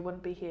 So we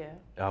wouldn't be here.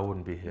 I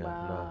wouldn't be here.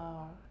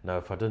 Wow. No,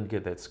 if I didn't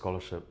get that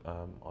scholarship,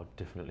 I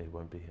definitely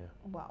won't be here.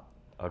 Wow.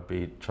 I'd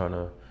be trying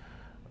to.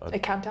 A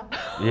countdown.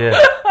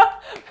 Yeah.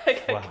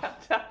 Okay, Wow.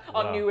 countdown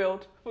on Wow. New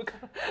World.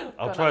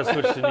 I'll try to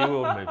switch to New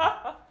World maybe.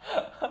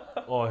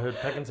 Oh, I heard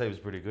Pack and Save is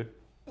pretty good.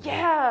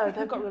 Yeah,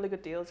 they've got really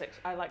good deals.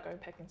 Actually, I like going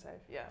Pack and Save.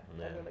 Yeah,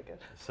 they're Yeah. really good.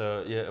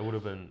 So yeah, it would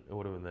have been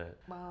that.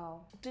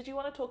 Wow. Did you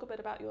want to talk a bit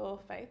about your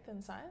faith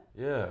in science?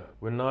 Yeah.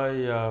 When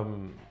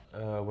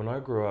I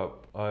grew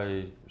up,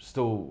 I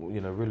still,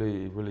 you know,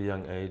 really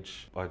young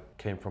age, I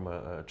came from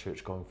a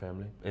church-going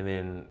family, and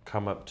then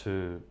come up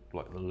to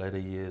like the later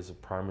years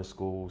of primary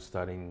school,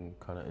 studying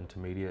kind of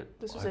intermediate.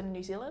 This was in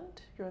New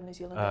Zealand? You're in New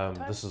Zealand at the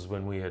time? This is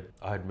when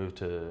I had moved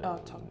to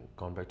Tonga.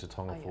 gone back to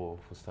Tonga Oh,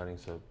 yeah. for studying.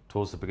 So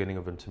towards the beginning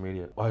of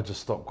intermediate, I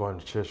just stopped going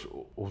to church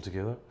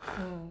altogether.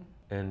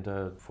 And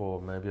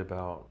for maybe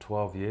about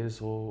 12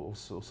 years or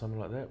something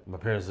like that. My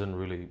parents didn't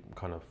really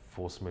kind of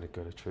force me to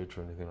go to church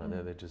or anything like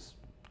that. They just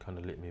kind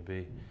of let me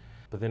be.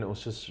 But then it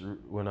was just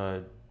when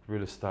I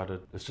really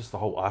started, it's just the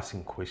whole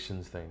asking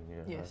questions thing. You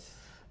know? Yes.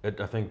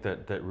 I think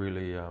that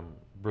really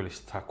really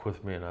stuck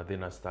with me, and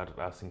then I started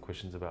asking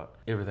questions about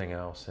everything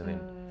else. And then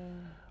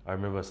I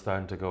remember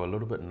starting to go a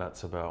little bit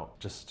nuts about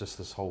just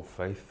this whole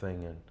faith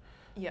thing and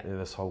Yeah.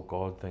 this whole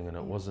God thing, and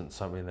it wasn't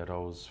something that I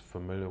was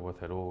familiar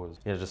with at all. It was,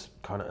 you know, just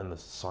kind of in the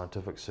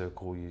scientific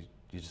circle, you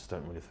just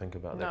don't really think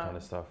about that No. kind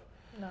of stuff.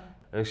 No.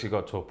 It actually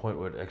got to a point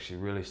where it actually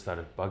really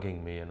started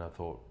bugging me, and I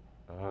thought,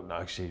 I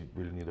actually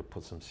really need to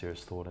put some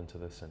serious thought into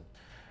this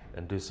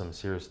and do some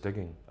serious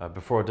digging.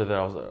 Before I did that,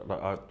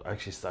 I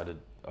actually started.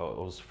 I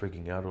was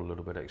freaking out a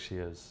little bit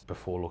actually, as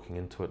before looking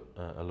into it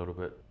a little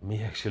bit.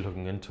 Me actually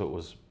looking into it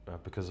was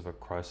because of a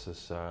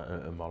crisis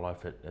in my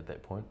life at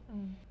that point.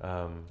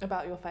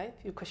 About your faith?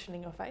 You're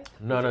questioning your faith?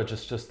 No,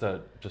 just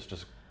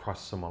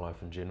crisis in my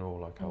life in general.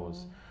 Like I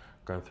was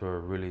going through a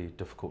really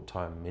difficult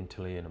time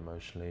mentally and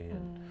emotionally,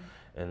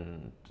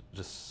 and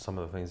just some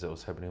of the things that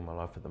was happening in my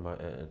life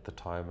at the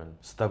time. And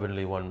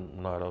stubbornly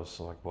one night I was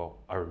like, well,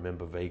 I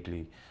remember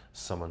vaguely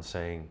someone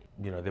saying,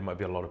 you know, there might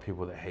be a lot of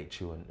people that hate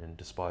you and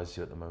despise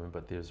you at the moment,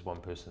 but there's one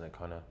person that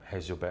kind of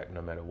has your back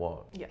no matter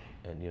what. Yeah.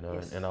 And you know,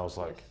 Yes. and I was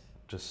like,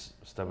 just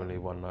stubbornly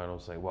one night I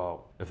was like,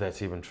 wow, if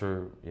that's even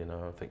true, you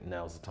know, I think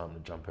now's the time to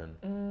jump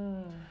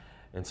in.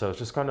 And so it's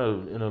just kind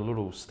of in a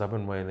little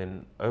stubborn way. And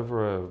then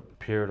over a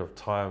period of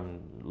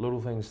time, little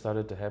things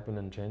started to happen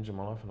and change in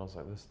my life. And I was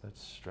like, that's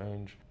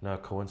strange. No,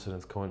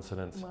 coincidence.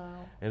 Wow.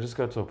 And it just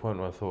got to a point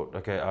where I thought,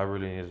 okay, I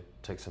really need to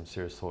take some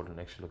serious thought and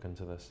actually look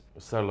into this. I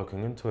started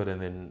looking into it, and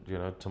then, you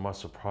know, to my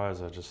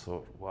surprise, I just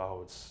thought,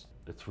 wow, it's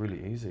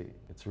really easy.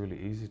 It's really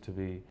easy to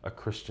be a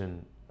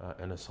Christian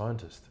and a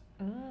scientist.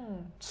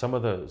 Some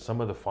of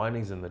the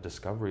findings and the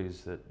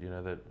discoveries that, you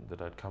know,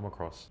 that I'd come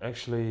across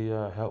actually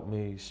helped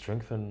me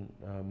strengthen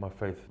my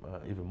faith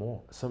even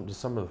more. Some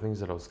of the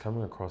things that I was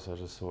coming across, I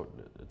just thought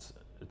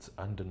it's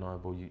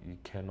undeniable. You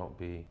cannot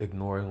be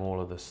ignoring all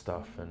of this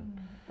stuff. And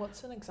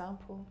What's an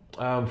example?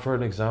 for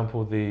an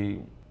example,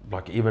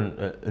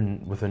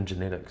 even within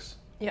genetics.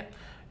 Yeah.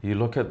 You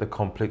look at the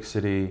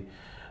complexity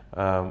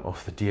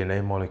of the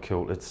DNA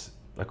molecule. It's,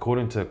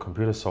 according to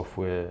computer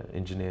software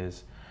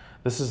engineers,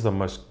 this is the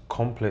most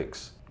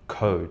complex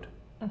code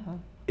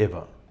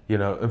ever. You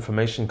know,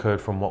 information code,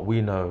 from what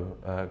we know,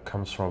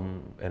 comes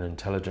from an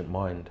intelligent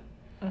mind.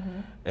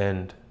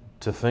 And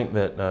to think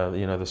that,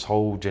 you know, this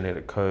whole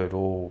genetic code,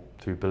 all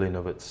 3 billion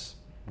of its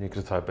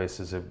nucleotide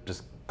bases, have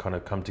just kind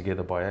of come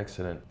together by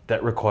accident,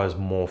 that requires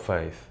more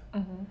faith.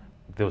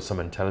 There was some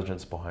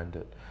intelligence behind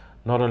it.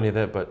 Not only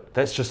that, but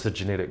that's just the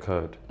genetic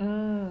code.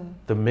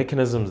 The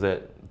mechanisms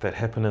that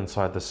happen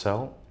inside the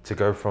cell to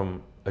go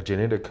from a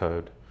genetic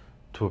code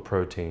to a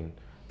protein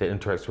that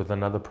interacts with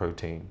another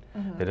protein,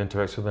 that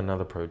interacts with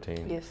another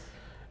protein, Yes.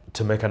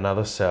 to make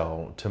another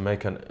cell, to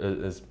make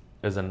is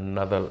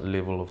another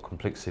level of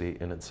complexity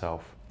in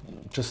itself.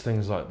 Just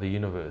things like the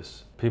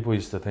universe. People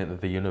used to think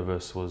that the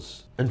universe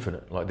was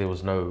infinite, like there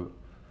was no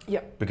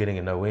beginning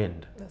and no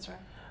end. That's right.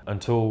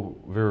 Until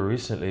very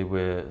recently,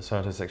 where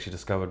scientists actually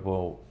discovered,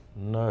 well,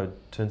 no,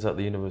 it turns out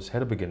the universe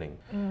had a beginning.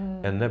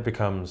 And that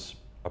becomes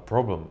a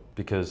problem,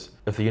 because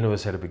if the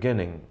universe had a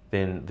beginning,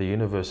 then the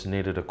universe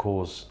needed a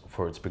cause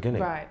for its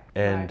beginning. Right.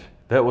 And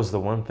that was the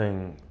one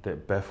thing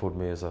that baffled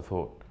me, as I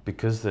thought,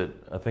 because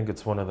I think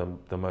it's one of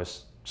the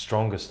most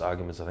strongest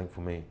arguments, I think,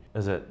 for me,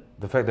 is that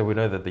the fact that we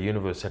know that the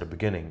universe had a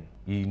beginning,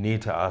 you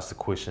need to ask the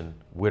question,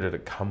 where did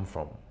it come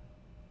from?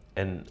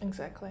 And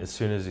Exactly. as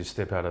soon as you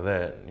step out of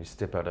that, you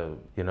step out of,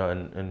 you know,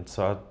 and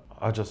so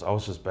I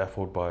was just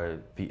baffled by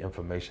the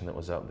information that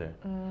was out there,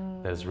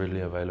 that is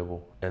readily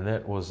available. And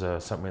that was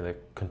something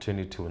that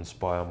continued to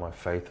inspire my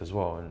faith as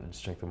well and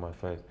strengthen my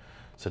faith.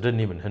 So it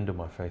didn't even hinder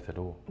my faith at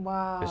all.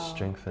 Wow, It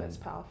strengthened. that's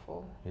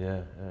powerful.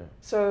 Yeah.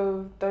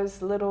 So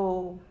those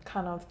little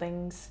kind of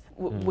things,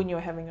 when you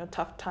were having a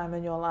tough time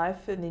in your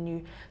life and then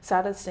you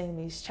started seeing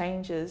these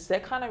changes,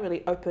 that kind of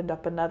really opened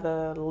up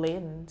another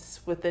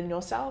lens within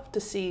yourself to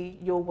see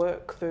your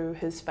work through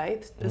his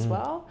faith as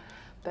well.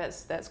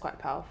 That's quite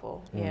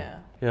powerful. Yeah,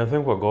 I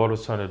think what God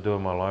was trying to do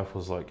in my life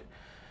was like,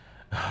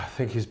 I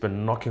think he's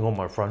been knocking on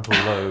my frontal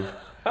lobe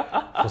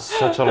for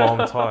such a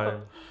long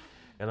time.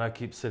 And I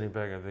keep sitting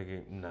back and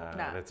thinking, nah,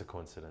 that's a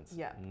coincidence.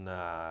 Yeah.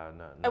 Nah.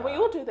 And we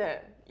all do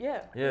that.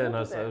 Yeah. Yeah, and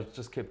I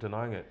just kept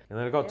denying it. And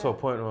then it got to a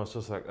point where I was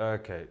just like,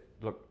 okay,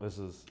 look, this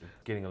is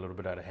getting a little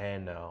bit out of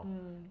hand now.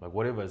 Like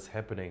whatever is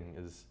happening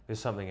there's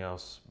something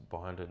else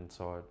behind it. And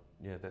so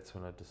that's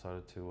when I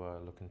decided to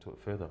look into it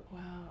further.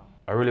 Wow.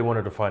 I really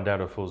wanted to find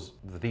out if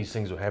these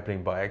things were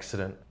happening by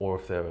accident or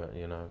if they were,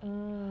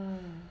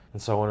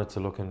 And so I wanted to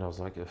look, and I was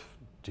like,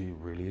 do you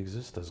really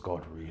exist? Does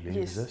God really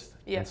exist?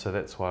 Yeah. And so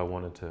that's why I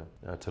wanted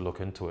to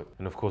look into it.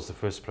 And of course, the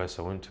first place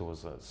I went to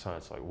was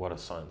science. Like, what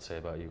does science say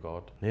about you,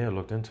 God? Yeah, I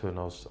looked into it, and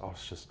I was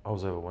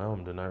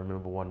overwhelmed. And I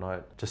remember one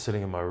night just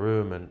sitting in my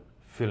room and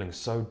feeling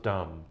so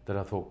dumb that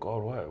I thought,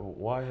 God,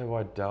 why have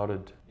I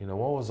doubted? Why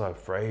was I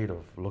afraid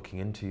of looking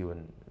into you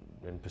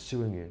and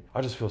pursuing you?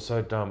 I just feel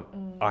so dumb.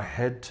 I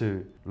had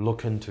to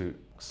look into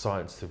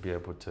science to be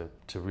able to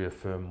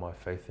reaffirm my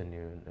faith in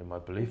you and my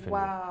belief in you.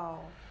 Wow.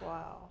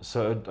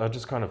 So I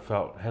just kind of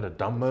had a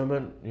dumb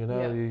moment,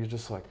 You're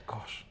just like,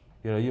 gosh,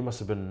 you must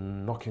have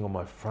been knocking on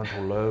my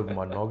frontal lobe,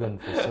 my noggin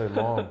for so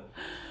long.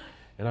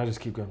 And I just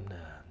keep going, nah.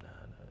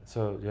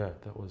 So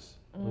that was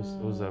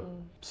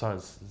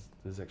science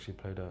has actually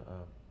played a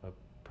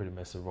pretty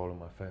massive role in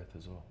my faith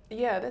as well.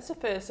 Yeah, that's a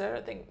first. I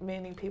don't think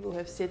many people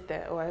have said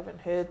that, or I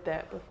haven't heard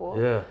that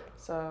before. Yeah.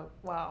 So,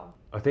 wow.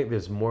 I think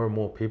there's more and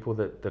more people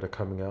that are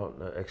coming out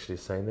actually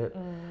saying that.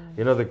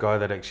 The guy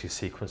that actually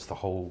sequenced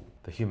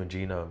the human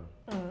genome,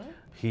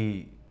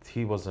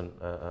 he wasn't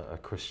a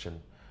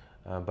Christian,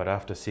 but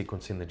after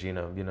sequencing the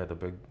genome, the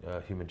big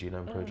Human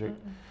Genome Project,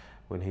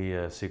 when he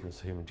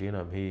sequenced the human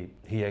genome,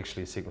 he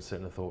actually sequenced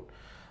it and thought,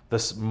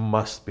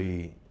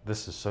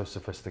 this is so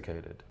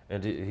sophisticated.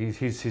 And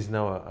he's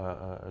now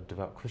a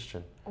devout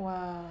Christian.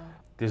 Wow.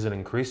 There's an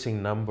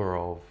increasing number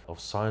of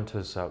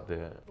scientists out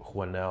there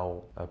who are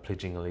now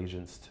pledging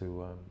allegiance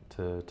to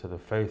the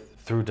faith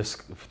through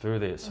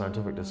their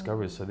scientific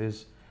discoveries. So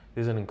there's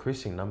an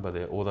increasing number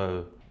there,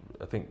 although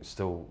I think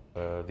still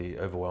the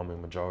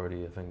overwhelming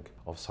majority, I think,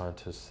 of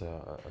scientists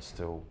are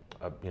still,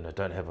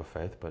 don't have a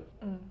faith, but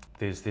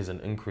there's an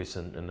increase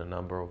in the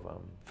number of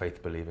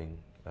faith-believing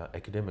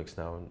academics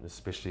now, and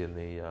especially in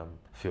the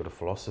field of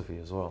philosophy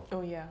as well.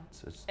 Oh yeah.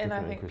 It's and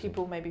I think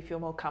people maybe feel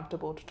more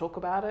comfortable to talk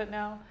about it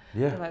now.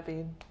 Yeah. They might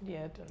be,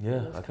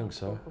 I think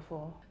so.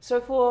 Before.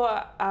 So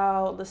for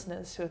our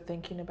listeners who are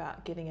thinking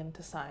about getting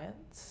into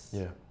science,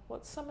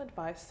 what's some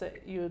advice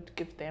that you'd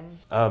give them?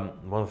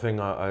 One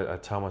thing I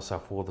tell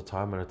myself all the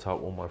time, and I tell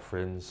all my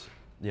friends,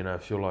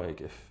 if you're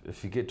like,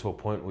 if you get to a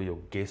point where you're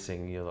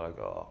guessing, you're like,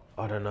 oh,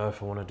 I don't know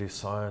if I want to do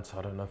science,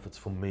 I don't know if it's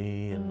for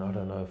me, and I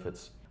don't know if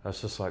it's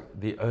just like,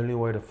 the only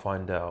way to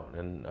find out,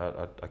 and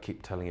I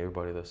keep telling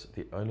everybody this,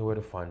 the only way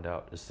to find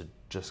out is to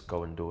just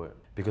go and do it.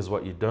 Because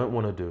what you don't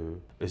want to do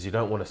is you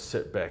don't want to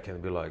sit back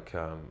and be like,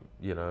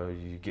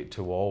 you get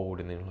too old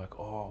and then you're like,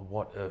 oh,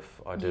 what if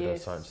I did a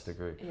science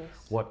degree? Yes.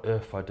 What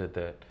if I did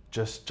that?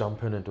 Just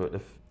jump in and do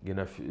it.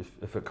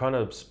 If it kind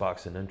of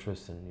sparks an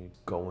interest and you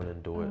go in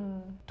and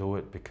do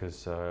it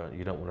because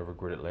you don't want to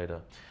regret it later.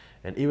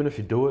 And even if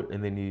you do it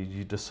and then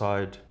you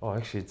decide, oh,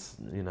 actually, it's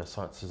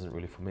science isn't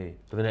really for me,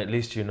 but then at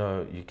least you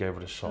gave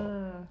it a shot.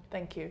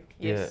 Thank you.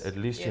 Yes. Yeah, at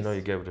least you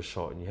gave it a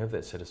shot, and you have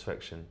that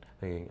satisfaction,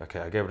 thinking,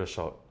 okay, I gave it a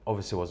shot.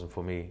 Obviously, it wasn't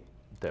for me.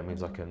 That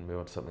means I can move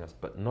on to something else.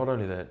 But not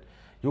only that,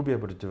 you'll be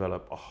able to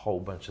develop a whole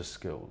bunch of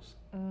skills.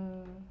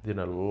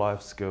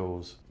 Life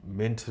skills,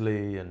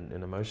 mentally and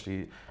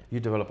emotionally. You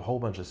develop a whole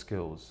bunch of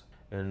skills,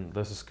 and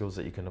those are skills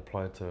that you can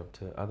apply to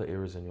other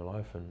areas in your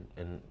life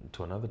and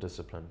to another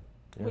discipline.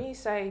 Yeah. When you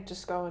say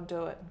just go and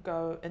do it,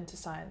 go into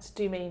science,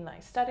 do you mean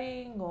like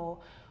studying or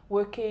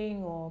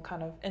working or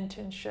kind of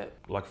internship?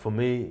 Like for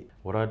me,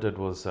 what I did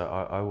was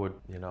I would,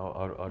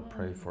 I'd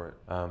pray for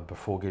it.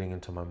 Before getting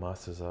into my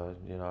masters, I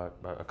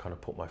kind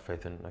of put my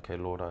faith in, okay,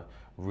 Lord, I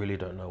really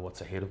don't know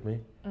what's ahead of me.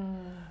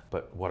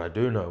 But what I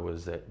do know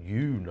is that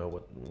you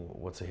know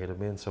what's ahead of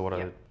me. And so what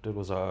I did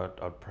was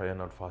I'd pray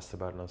and I'd fast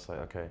about it, and I'd say,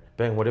 okay,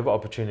 bang, whatever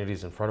opportunity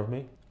is in front of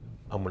me,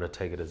 I'm going to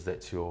take it as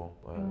that's you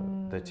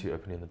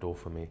opening the door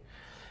for me.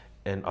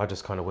 And I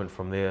just kind of went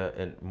from there,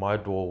 and my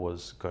door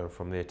was going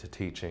from there to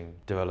teaching,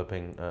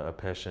 developing a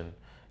passion,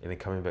 and then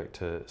coming back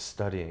to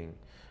studying,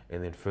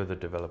 and then further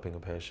developing a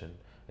passion,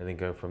 and then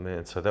going from there.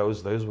 And so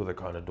those were the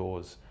kind of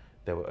doors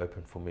they were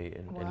open for me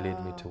and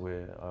led me to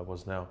where I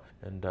was now.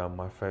 And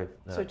my faith.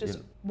 So just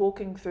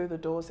walking through the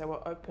doors that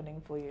were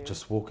opening for you.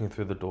 Just walking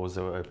through the doors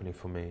that were opening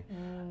for me,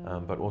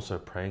 but also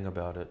praying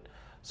about it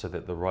so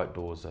that the right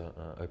doors are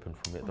open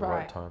for me at the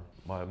right time.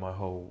 My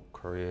whole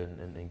career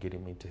and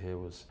getting me to here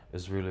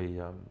is really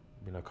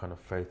kind of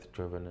faith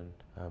driven,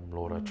 and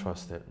Lord, I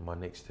trust that my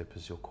next step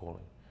is your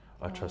calling.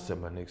 I trust that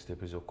my next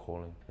step is your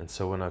calling. And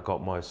so when I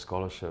got my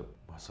scholarship,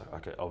 I was like,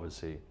 okay,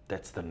 obviously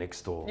that's the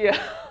next door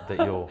that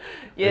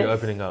you're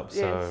opening up.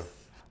 So,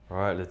 all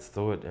right, let's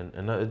do it.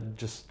 And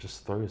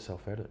just throw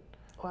yourself at it.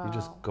 Wow. You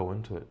just go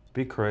into it.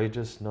 Be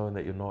courageous, knowing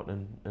that you're not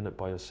in it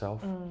by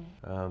yourself.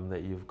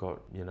 That you've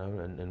got,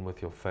 and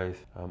with your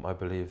faith, I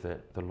believe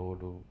that the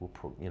Lord will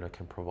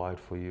can provide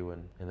for you,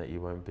 and that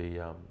you won't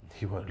be,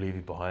 He won't leave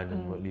you behind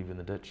and won't leave you in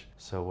the ditch.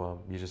 So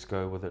you just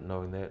go with it,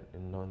 knowing that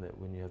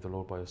when you have the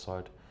Lord by your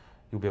side,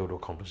 you'll be able to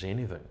accomplish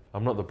anything.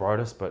 I'm not the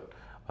brightest, but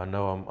I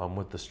know I'm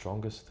with the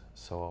strongest.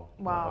 So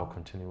I'll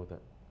continue with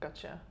it.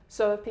 Gotcha.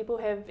 So if people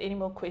have any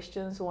more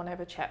questions or want to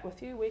have a chat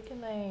with you, where can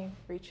they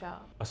reach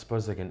out? I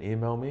suppose they can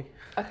email me.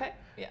 Okay.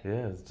 Yeah.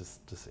 Yeah,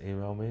 just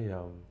email me.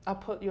 I'll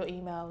put your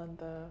email in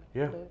the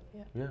blurb.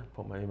 Yeah,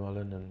 put my email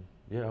in, and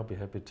I'll be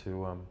happy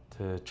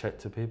to chat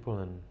to people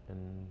and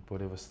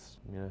whatever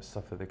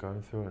stuff that they're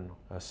going through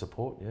and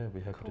support. Yeah,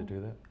 be happy to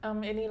do that.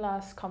 Any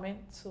last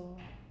comments or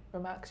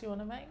remarks you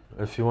want to make?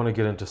 If you want to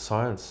get into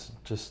science,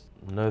 just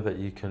know that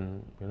you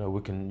can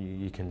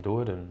do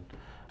it, and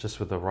just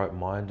with the right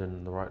mind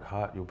and the right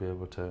heart, you'll be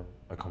able to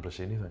accomplish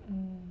anything.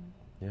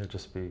 Yeah,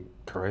 just be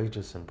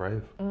courageous and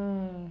brave.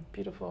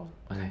 Beautiful.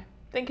 Okay.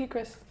 Thank you,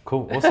 Chris.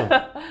 Cool. Awesome.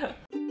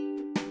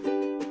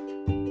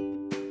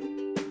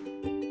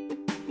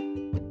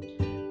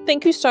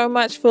 Thank you so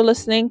much for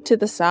listening to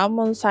the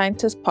Samoan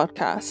Scientist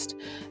podcast.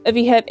 If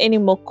you have any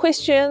more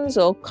questions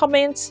or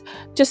comments,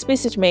 just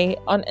message me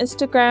on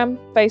Instagram,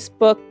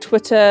 Facebook,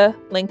 Twitter,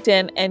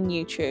 LinkedIn, and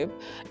YouTube.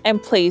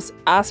 And please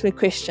ask me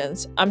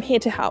questions. I'm here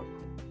to help.